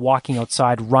 clubs, walking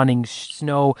outside, running,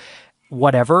 snow,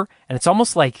 whatever. And it's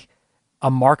almost like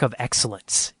a mark of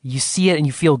excellence. You see it and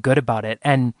you feel good about it.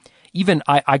 And even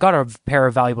I got a pair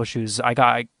of valuable shoes. I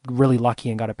got really lucky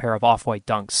and got a pair of Off-White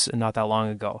Dunks not that long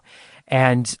ago.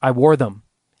 And I wore them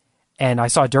and I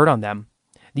saw dirt on them.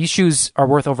 These shoes are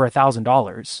worth over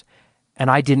 $1,000 and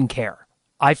I didn't care.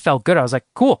 I felt good. I was like,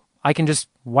 cool. I can just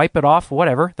wipe it off,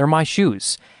 whatever. They're my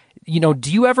shoes.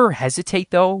 Do you ever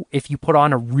hesitate, though, if you put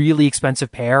on a really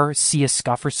expensive pair, see a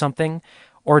scuff or something,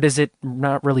 or does it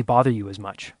not really bother you as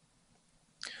much?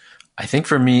 I think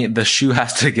for me, the shoe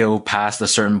has to go past a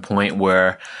certain point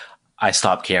where I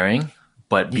stop caring.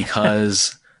 But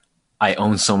because I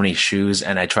own so many shoes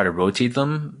and I try to rotate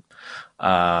them,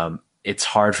 it's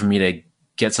hard for me to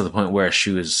get to the point where a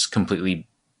shoe is completely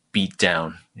beat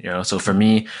down, So for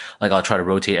me, like I'll try to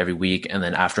rotate every week, and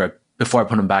then before I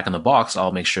put them back in the box,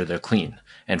 I'll make sure they're clean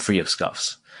and free of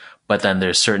scuffs. But then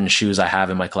there's certain shoes I have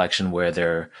in my collection where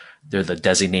they're the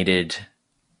designated,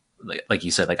 like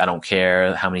you said, like I don't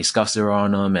care how many scuffs there are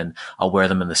on them, and I'll wear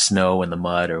them in the snow and the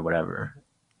mud or whatever.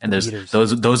 And those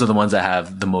are the ones that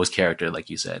have the most character, like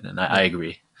you said, and I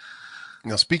agree.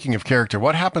 Now, speaking of character,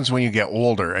 what happens when you get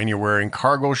older and you're wearing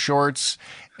cargo shorts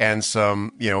and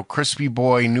some, crispy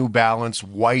boy New Balance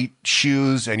white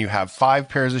shoes, and you have 5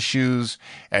 pairs of shoes,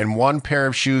 and 1 pair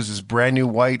of shoes is brand new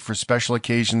white for special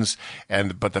occasions,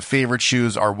 but the favorite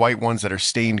shoes are white ones that are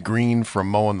stained green from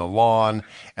mowing the lawn,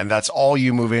 and that's all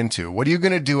you move into? What are you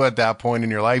going to do at that point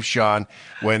in your life, Sean,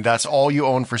 when that's all you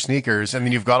own for sneakers, and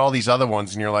then you've got all these other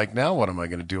ones, and you're like, now what am I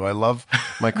going to do? I love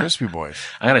my crispy boys.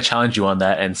 I'm going to challenge you on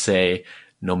that and say,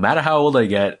 no matter how old I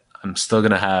get, I'm still going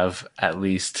to have at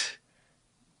least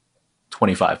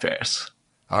 25 pairs.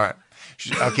 All right.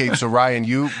 Okay, so Ryan,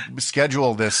 you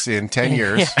schedule this in 10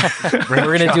 years. We're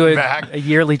going to do a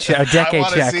yearly check, a decade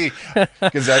check.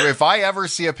 Because if I ever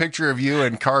see a picture of you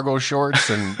in cargo shorts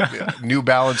and New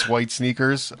Balance white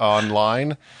sneakers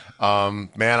online,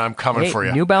 man, I'm coming for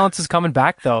you. New Balance is coming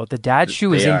back, though. The dad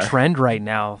shoe is in trend right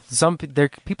now.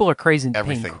 People are crazy.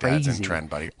 Everything dad's in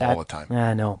trend, buddy, all the time.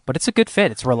 I know, but it's a good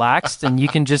fit. It's relaxed, and you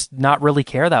can just not really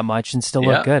care that much and still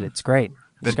look good. It's great.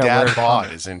 The dad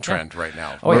bod is in trend right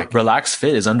now. Relaxed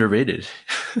fit is underrated.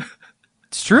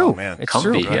 It's true. Oh, man. It's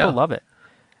Comfy, true. People love it.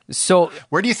 So,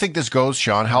 where do you think this goes,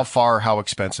 Sean? How far? How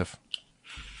expensive?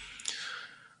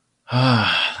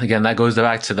 Again, that goes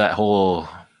back to that whole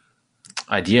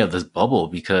idea of this bubble,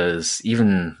 because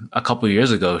even a couple of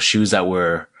years ago, shoes that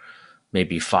were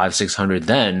maybe $500-600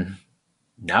 then,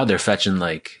 now they're fetching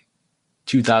like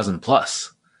 2,000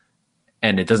 plus,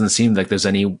 and it doesn't seem like there's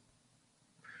any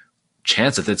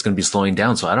chance that it's going to be slowing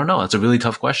down. So I don't know. It's a really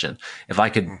tough question. If I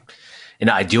could, in an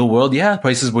ideal world,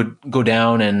 prices would go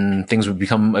down and things would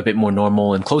become a bit more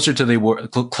normal and closer to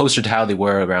how they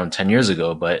were around 10 years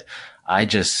ago. But I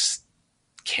just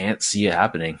can't see it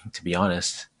happening, to be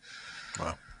honest.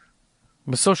 Wow.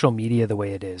 With social media the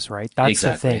way it is, right? That's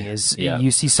exactly. The thing is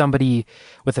you see somebody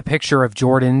with a picture of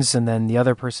Jordans and then the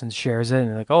other person shares it and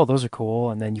they're like, oh, those are cool.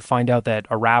 And then you find out that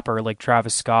a rapper like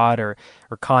Travis Scott or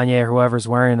Kanye or whoever's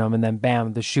wearing them, and then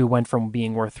bam, the shoe went from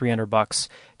being worth $300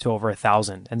 to over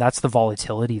 $1,000. And that's the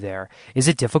volatility there. Is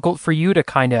it difficult for you to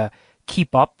kind of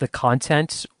keep up the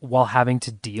content while having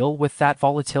to deal with that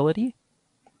volatility?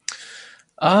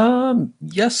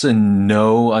 Yes and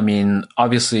no. I mean,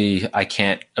 obviously I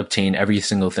can't obtain every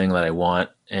single thing that I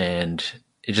want, and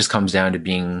it just comes down to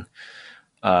being,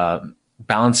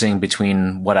 balancing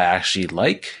between what I actually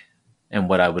like and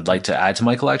what I would like to add to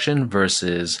my collection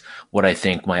versus what I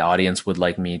think my audience would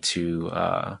like me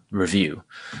to, review.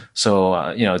 So,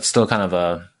 it's still kind of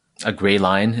a gray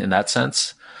line in that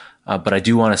sense. But I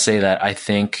do want to say that I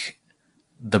think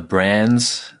the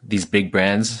brands, these big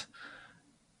brands,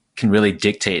 can really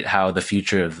dictate how the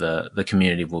future of the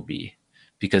community will be.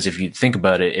 Because if you think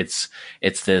about it, it's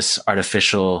this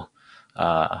artificial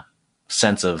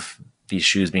sense of these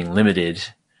shoes being limited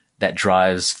that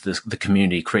drives the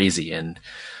community crazy. And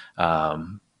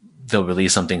they'll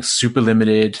release something super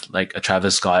limited, like a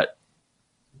Travis Scott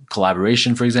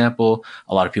collaboration, for example.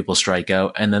 A lot of people strike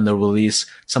out, and then they'll release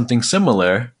something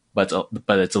similar, but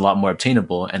it's a lot more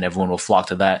obtainable, and everyone will flock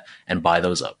to that and buy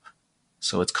those up.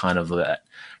 So it's kind of that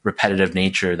repetitive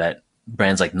nature that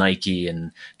brands like Nike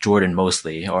and Jordan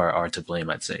mostly are to blame,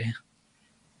 I'd say.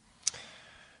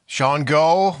 Sean,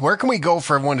 where can we go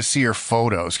for everyone to see your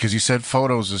photos? Because you said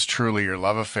photos is truly your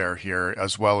love affair here,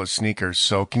 as well as sneakers.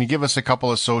 So can you give us a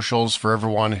couple of socials for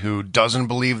everyone who doesn't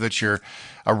believe that you're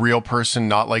a real person,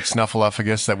 not like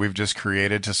Snuffleupagus that we've just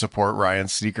created to support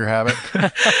Ryan's sneaker habit?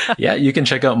 Yeah, you can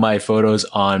check out my photos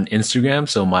on Instagram.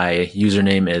 So my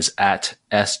username is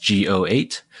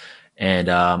 @SGO8. And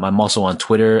I'm also on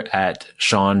Twitter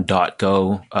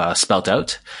 @Sean.go, spelt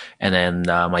out. And then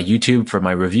my YouTube for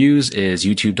my reviews is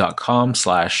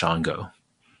youtube.com/SeanGo.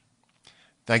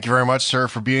 Thank you very much, sir,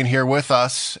 for being here with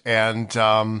us. And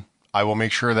I will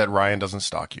make sure that Ryan doesn't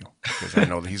stalk you, because I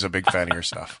know that he's a big fan of your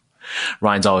stuff.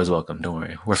 Ryan's always welcome. Don't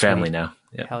worry. We're family now.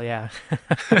 Yep. Hell yeah.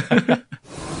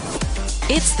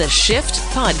 It's the Shift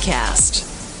Podcast.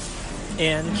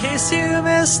 In case you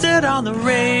missed it on the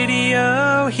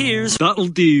radio, here's That'll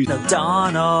Do.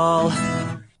 O'Donnell.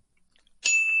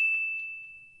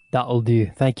 That'll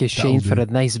do. Thank you, Shane, for a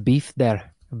nice beef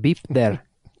there. Beef there.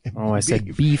 Oh, I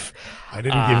said beef. I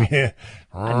didn't give you.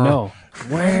 I know.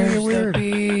 Where's the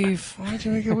beef? Why'd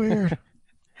you make it weird?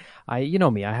 You know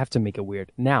me. I have to make it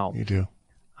weird. Now. You do.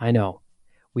 I know.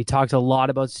 We talked a lot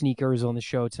about sneakers on the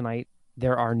show tonight.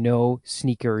 There are no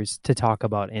sneakers to talk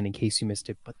about, and in case you missed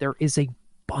it, but there is a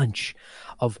bunch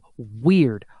of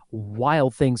weird,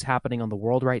 wild things happening on the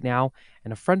world right now,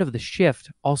 and a friend of the Shift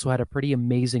also had a pretty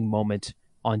amazing moment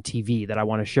on TV that I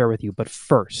want to share with you. But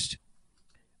first,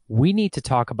 we need to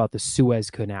talk about the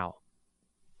Suez Canal.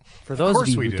 For those of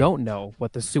you who don't know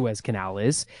what the Suez Canal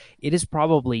is, it is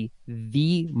probably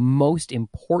the most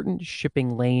important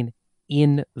shipping lane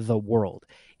in the world.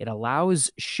 It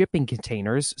allows shipping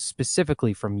containers,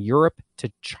 specifically from Europe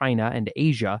to China and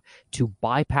Asia, to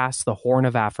bypass the Horn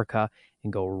of Africa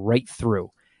and go right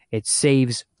through. It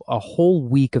saves a whole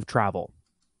week of travel.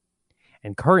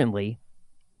 And currently,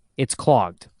 it's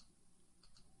clogged.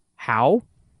 How?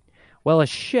 Well, a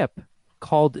ship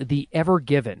called the Ever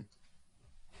Given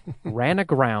ran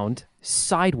aground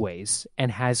sideways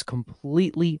and has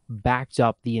completely backed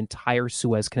up the entire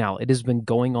Suez Canal. It has been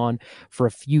going on for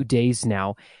a few days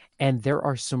now, And there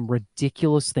are some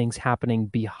ridiculous things happening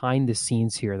behind the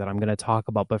scenes here that I'm going to talk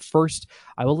about. But first,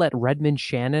 I will let Redmond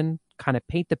Shannon kind of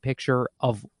paint the picture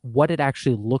of what it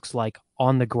actually looks like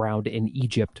on the ground in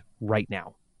Egypt right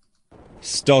now.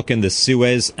 Stuck in the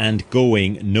Suez and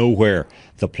going nowhere.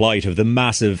 The plight of the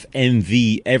massive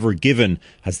MV Ever Given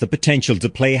has the potential to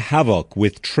play havoc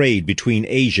with trade between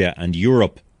Asia and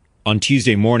Europe. On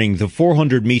Tuesday morning, the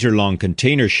 400-metre-long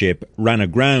container ship ran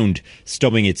aground,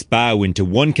 stubbing its bow into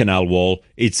one canal wall,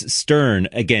 its stern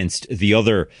against the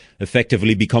other,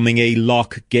 effectively becoming a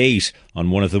lock gate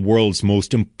on one of the world's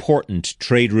most important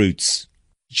trade routes.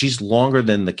 She's longer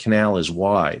than the canal is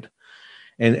wide.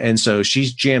 And so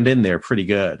she's jammed in there pretty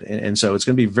good. And so it's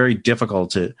going to be very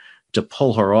difficult to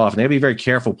pull her off. And they have to be very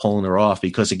careful pulling her off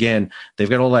because, again, they've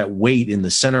got all that weight in the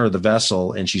center of the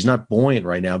vessel, and she's not buoyant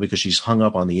right now because she's hung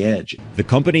up on the edge. The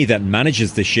company that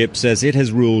manages the ship says it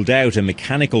has ruled out a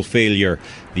mechanical failure.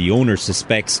 The owner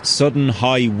suspects sudden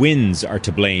high winds are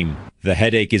to blame. The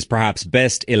headache is perhaps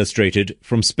best illustrated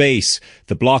from space,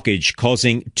 the blockage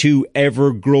causing two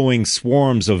ever-growing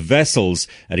swarms of vessels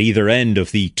at either end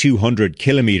of the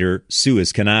 200-kilometre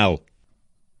Suez Canal.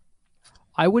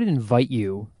 I would invite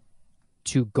you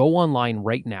to go online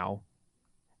right now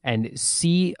and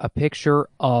see a picture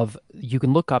of, you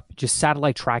can look up just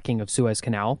satellite tracking of Suez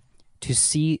Canal to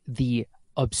see the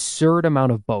absurd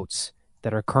amount of boats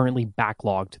that are currently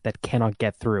backlogged that cannot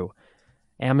get through.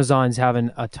 Amazon's having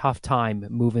a tough time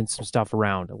moving some stuff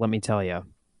around, let me tell you.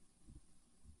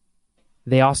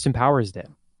 They Austin Powers did.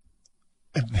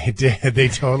 They did. They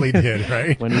totally did,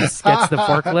 right? When he gets the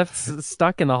forklifts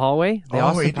stuck in the hallway, they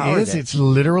Austin Powers it is. It's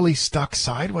literally stuck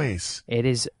sideways. It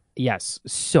is, yes.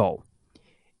 So,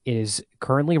 it is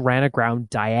currently ran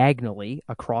aground diagonally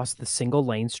across the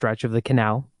single-lane stretch of the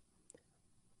canal.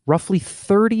 Roughly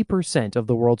 30% of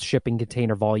the world's shipping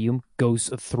container volume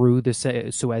goes through the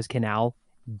Suez Canal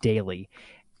daily,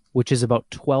 which is about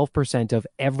 12% of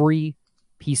every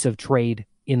piece of trade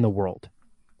in the world.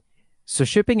 So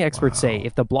shipping experts say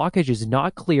if the blockage is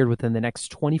not cleared within the next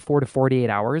 24 to 48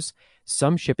 hours,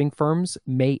 some shipping firms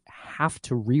may have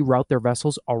to reroute their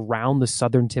vessels around the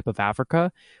southern tip of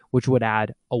Africa, which would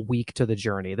add a week to the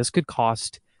journey. This could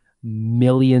cost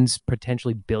millions,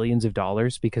 potentially billions of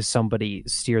dollars because somebody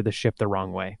steered the ship the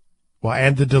wrong way. Well,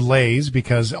 and the delays,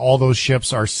 because all those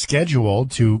ships are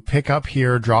scheduled to pick up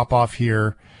here, drop off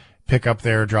here, pick up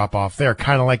there, drop off there,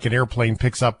 kind of like an airplane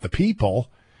picks up the people.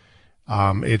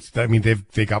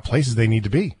 They got places they need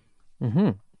to be. Mm-hmm.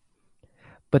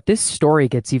 But this story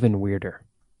gets even weirder.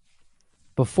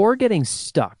 Before getting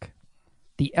stuck,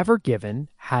 the Ever Given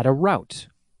had a route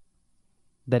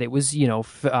that it was,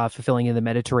 fulfilling in the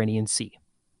Mediterranean Sea.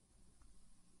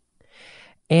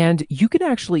 And you can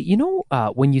actually,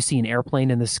 when you see an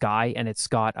airplane in the sky and it's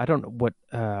got, I don't know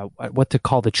what to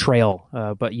call the trail,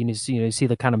 but you see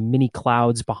the kind of mini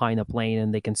clouds behind the plane,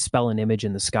 and they can spell an image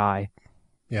in the sky.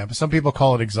 Yeah, but some people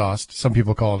call it exhaust. Some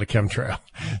people call it a chemtrail.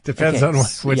 Depends on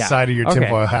which side of your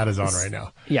tinfoil hat is on right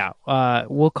now. Yeah,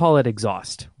 we'll call it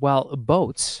exhaust. Well,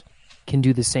 boats can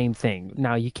do the same thing.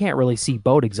 Now, you can't really see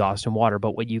boat exhaust in water,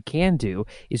 but what you can do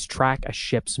is track a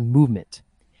ship's movement.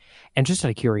 And just out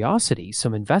of curiosity,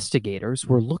 some investigators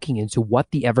were looking into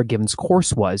what the Ever Given's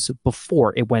course was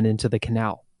before it went into the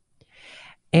canal.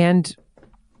 And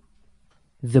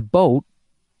the boat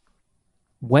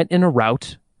went in a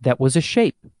route that was a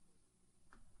shape.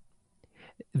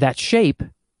 That shape,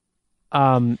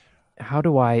 how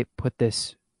do I put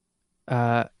this?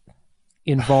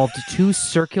 Involved two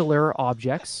circular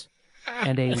objects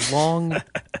and a long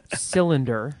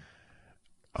cylinder.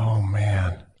 Oh,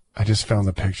 man. I just found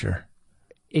the picture.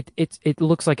 It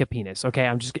looks like a penis.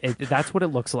 Okay, that's what it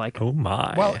looks like. Oh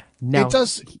my! Well, now,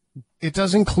 it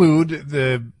does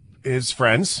include his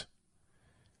friends,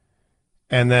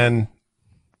 and then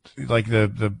like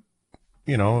the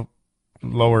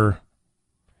lower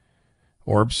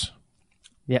orbs.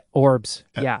 Yeah, orbs.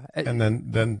 Yeah, and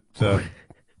then the.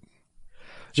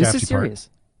 This is serious.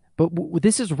 But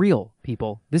this is real,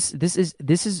 people. This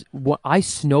is what I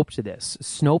Snoped this.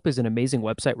 Snope is an amazing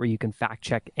website where you can fact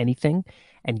check anything.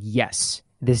 And yes,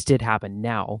 this did happen.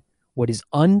 Now, what is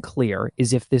unclear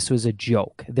is if this was a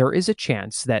joke. There is a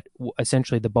chance that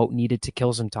essentially the boat needed to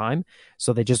kill some time,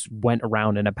 so they just went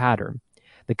around in a pattern.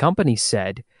 The company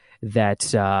said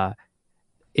that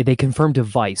they confirmed to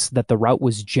Vice that the route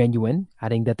was genuine,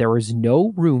 adding that there was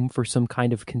no room for some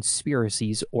kind of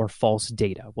conspiracies or false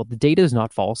data. Well, the data is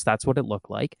not false. That's what it looked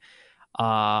like.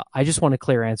 I just want a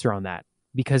clear answer on that,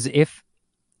 because if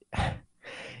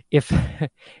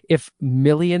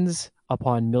millions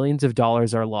upon millions of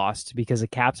dollars are lost because a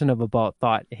captain of a boat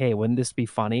thought, hey, wouldn't this be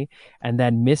funny? And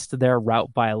then missed their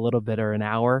route by a little bit or an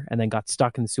hour and then got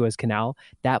stuck in the Suez Canal.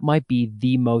 That might be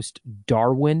the most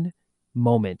Darwin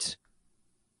moment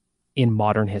in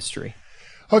modern history.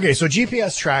 Okay, so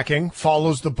GPS tracking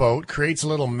follows the boat, creates a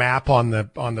little map on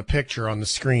the picture on the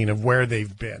screen of where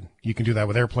they've been. You can do that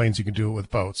with airplanes, you can do it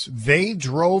with boats. They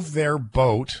drove their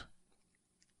boat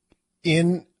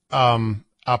in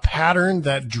a pattern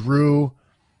that drew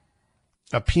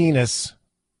a penis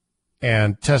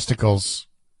and testicles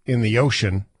in the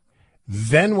ocean,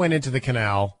 then went into the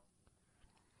canal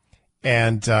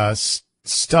and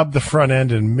stubbed the front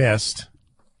end and missed,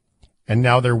 and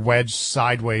now they're wedged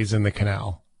sideways in the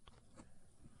canal.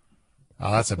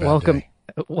 Oh, that's a bad day.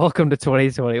 Welcome to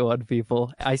 2021,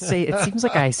 people. I say it seems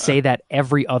like I say that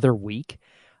every other week,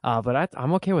 but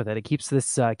I'm okay with it. It keeps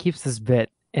this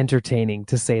bit entertaining,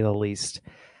 to say the least.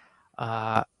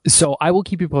 So I will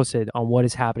keep you posted on what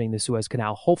is happening in the Suez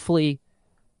Canal. Hopefully,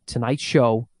 tonight's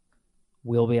show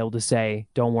we'll be able to say,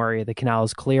 "Don't worry, the canal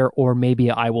is clear," or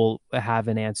maybe I will have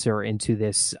an answer into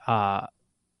this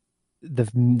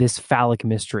this phallic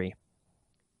mystery.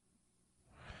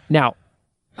 Now,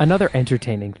 another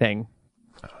entertaining thing.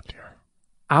 Oh dear.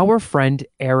 Our friend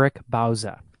Eric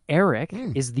Bauza. Eric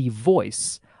is the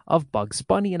voice of Bugs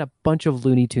Bunny and a bunch of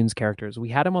Looney Tunes characters. We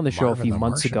had him on the show a few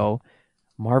months ago.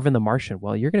 Marvin the Martian.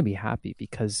 Well, you're going to be happy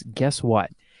because guess what?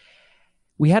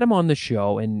 We had him on the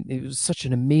show, and it was such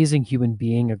an amazing human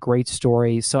being, a great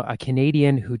story. So a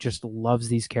Canadian who just loves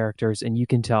these characters, and you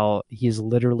can tell he is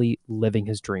literally living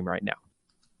his dream right now.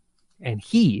 And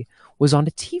he was on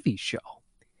a TV show.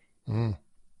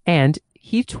 And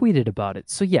he tweeted about it.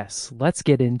 So yes, let's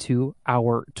get into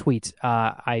our tweets.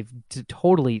 I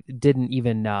totally didn't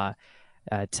even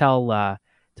tell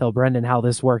Brendan how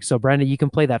this works. So Brendan, you can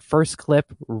play that first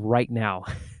clip right now.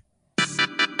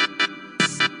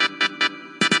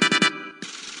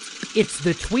 It's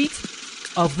the tweet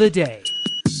of the day.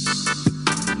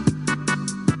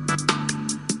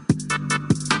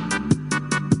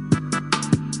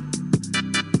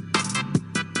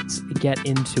 Let's get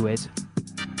into it.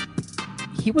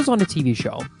 He was on a TV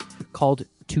show called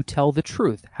To Tell the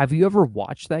Truth. Have you ever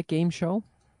watched that game show?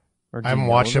 I haven't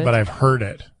watched it, but I've heard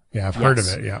it. Yeah, I've heard of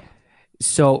it, yeah.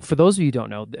 So for those of you who don't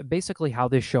know, basically how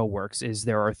this show works is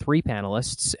there are 3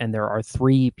 panelists and there are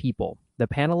 3 people. The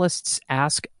panelists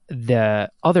ask the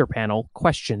other panel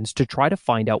questions to try to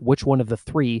find out which one of the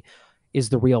 3 is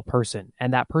the real person.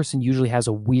 And that person usually has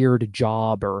a weird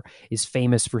job or is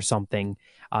famous for something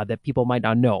that people might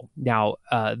not know. Now,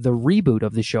 the reboot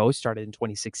of the show started in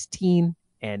 2016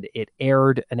 and it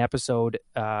aired an episode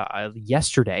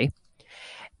yesterday.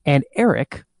 And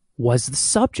Eric was the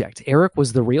subject. Eric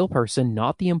was the real person,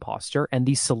 not the imposter. And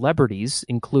these celebrities,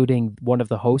 including one of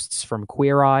the hosts from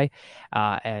Queer Eye,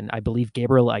 and I believe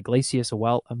Gabriel Iglesias,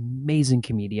 amazing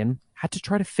comedian, had to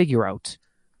try to figure out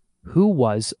who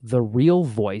was the real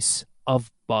voice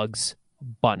of Bugs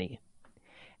Bunny.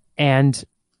 And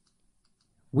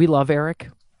we love Eric.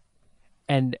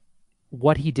 And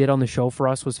what he did on the show for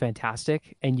us was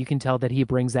fantastic, and you can tell that he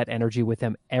brings that energy with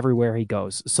him everywhere he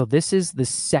goes. So this is the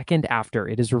second after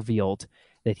it is revealed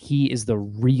that he is the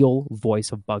real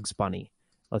voice of Bugs Bunny.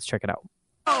 Let's check it out.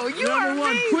 Oh, you are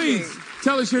one, please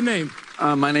tell us your name.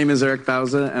 My name is Eric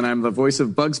Bauza, and I'm the voice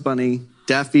of Bugs Bunny,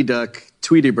 Daffy Duck,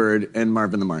 Tweety Bird, and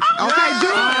Marvin the Martian. Okay, do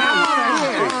it. All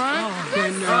right.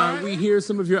 Can we hear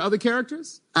some of your other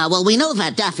characters? Well, we know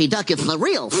that Daffy Duck is the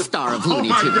real star of Looney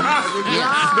Tunes.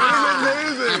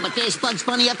 But there's Bugs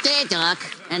Bunny up there, Doc,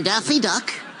 and Daffy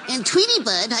Duck. And Tweety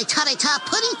Bird, I taught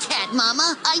Putty Tat,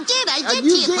 Mama. I did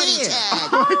teach Putty Tat.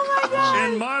 Oh, my God.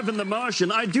 And Marvin the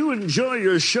Martian, I do enjoy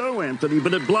your show, Anthony,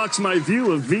 but it blocks my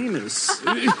view of Venus.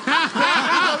 Give it up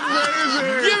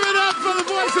for the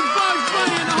voice of Bugs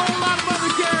Bunny and a whole lot of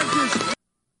other characters.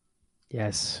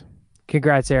 Yes.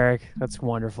 Congrats, Eric. That's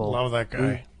wonderful. Love that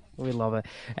guy. We love it.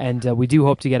 And we do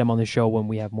hope to get him on the show when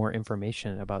we have more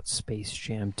information about Space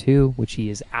Jam 2, which he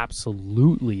is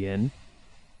absolutely in.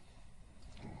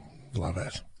 Love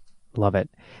it. Love it.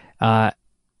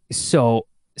 So,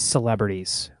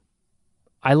 celebrities.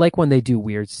 I like when they do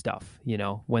weird stuff,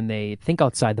 when they think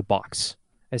outside the box,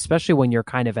 especially when you're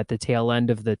kind of at the tail end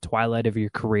of the twilight of your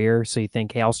career. So you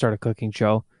think, hey, I'll start a cooking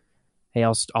show. Hey,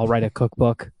 I'll write a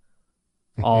cookbook.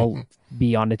 I'll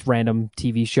be on a random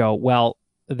TV show. Well,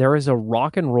 there is a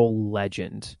rock and roll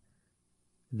legend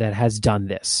that has done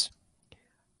this.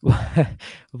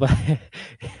 But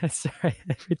sorry,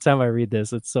 every time I read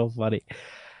this, it's so funny.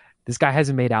 This guy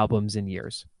hasn't made albums in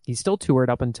years. He still toured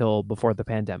up until before the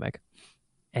pandemic.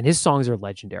 And his songs are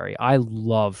legendary. I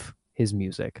love his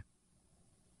music.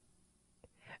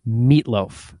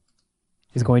 Meatloaf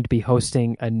is going to be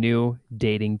hosting a new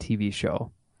dating TV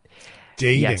show.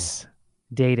 Dating. Yes,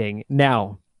 dating.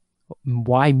 Now,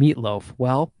 why Meatloaf?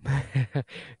 Well,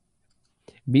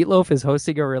 Meatloaf is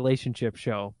hosting a relationship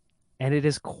show, and it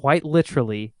is quite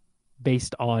literally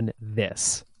based on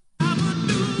this.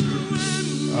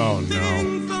 Oh,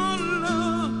 no.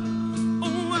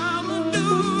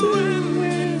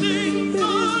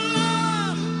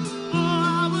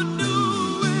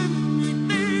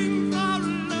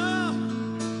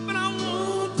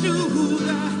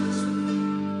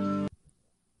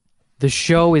 The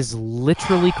show is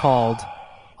literally called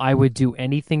I Would Do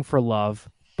Anything for Love,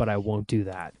 but I Won't Do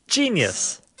That.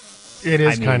 Genius. It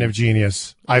is kind of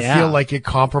genius. I yeah. feel like it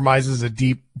compromises a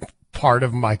deep part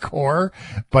of my core,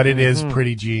 but it is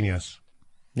pretty genius.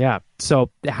 Yeah. So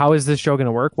how is this show going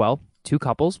to work? Well, two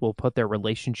couples will put their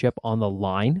relationship on the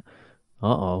line.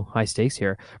 Uh-oh, high stakes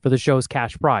here. For the show's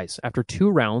cash prize. After 2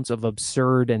 rounds of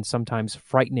absurd and sometimes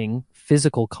frightening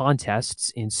physical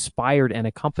contests inspired and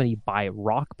accompanied by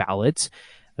rock ballads,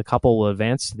 the couple will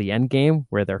advance to the end game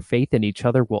where their faith in each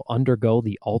other will undergo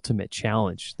the ultimate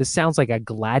challenge. This sounds like a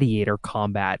gladiator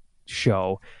combat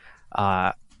show.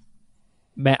 I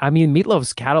mean,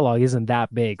 Meatloaf's catalog isn't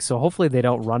that big, so hopefully they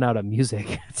don't run out of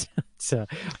music to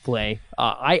play.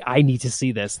 I need to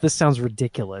see this. This sounds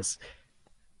ridiculous.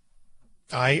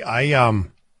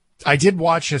 I did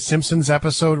watch a Simpsons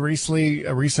episode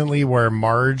recently where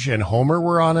Marge and Homer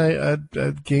were on a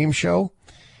game show,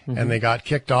 and they got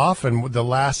kicked off. And the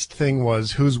last thing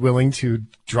was who's willing to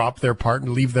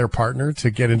leave their partner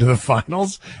to get into the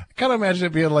finals. I kind of imagine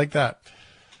it being like that.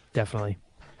 Definitely.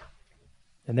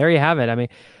 And there you have it. I mean,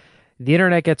 the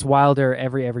internet gets wilder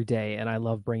every day, and I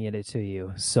love bringing it to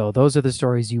you. So those are the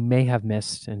stories you may have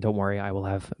missed, and don't worry, I will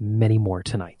have many more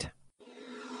tonight.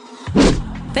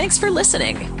 Thanks for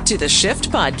listening to the Shift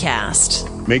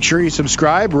Podcast. Make sure you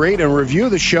subscribe, rate, and review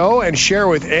the show and share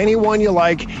with anyone you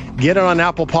like. Get it on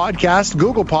Apple Podcasts,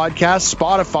 Google Podcasts,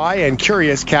 Spotify, and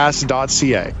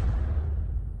CuriousCast.ca.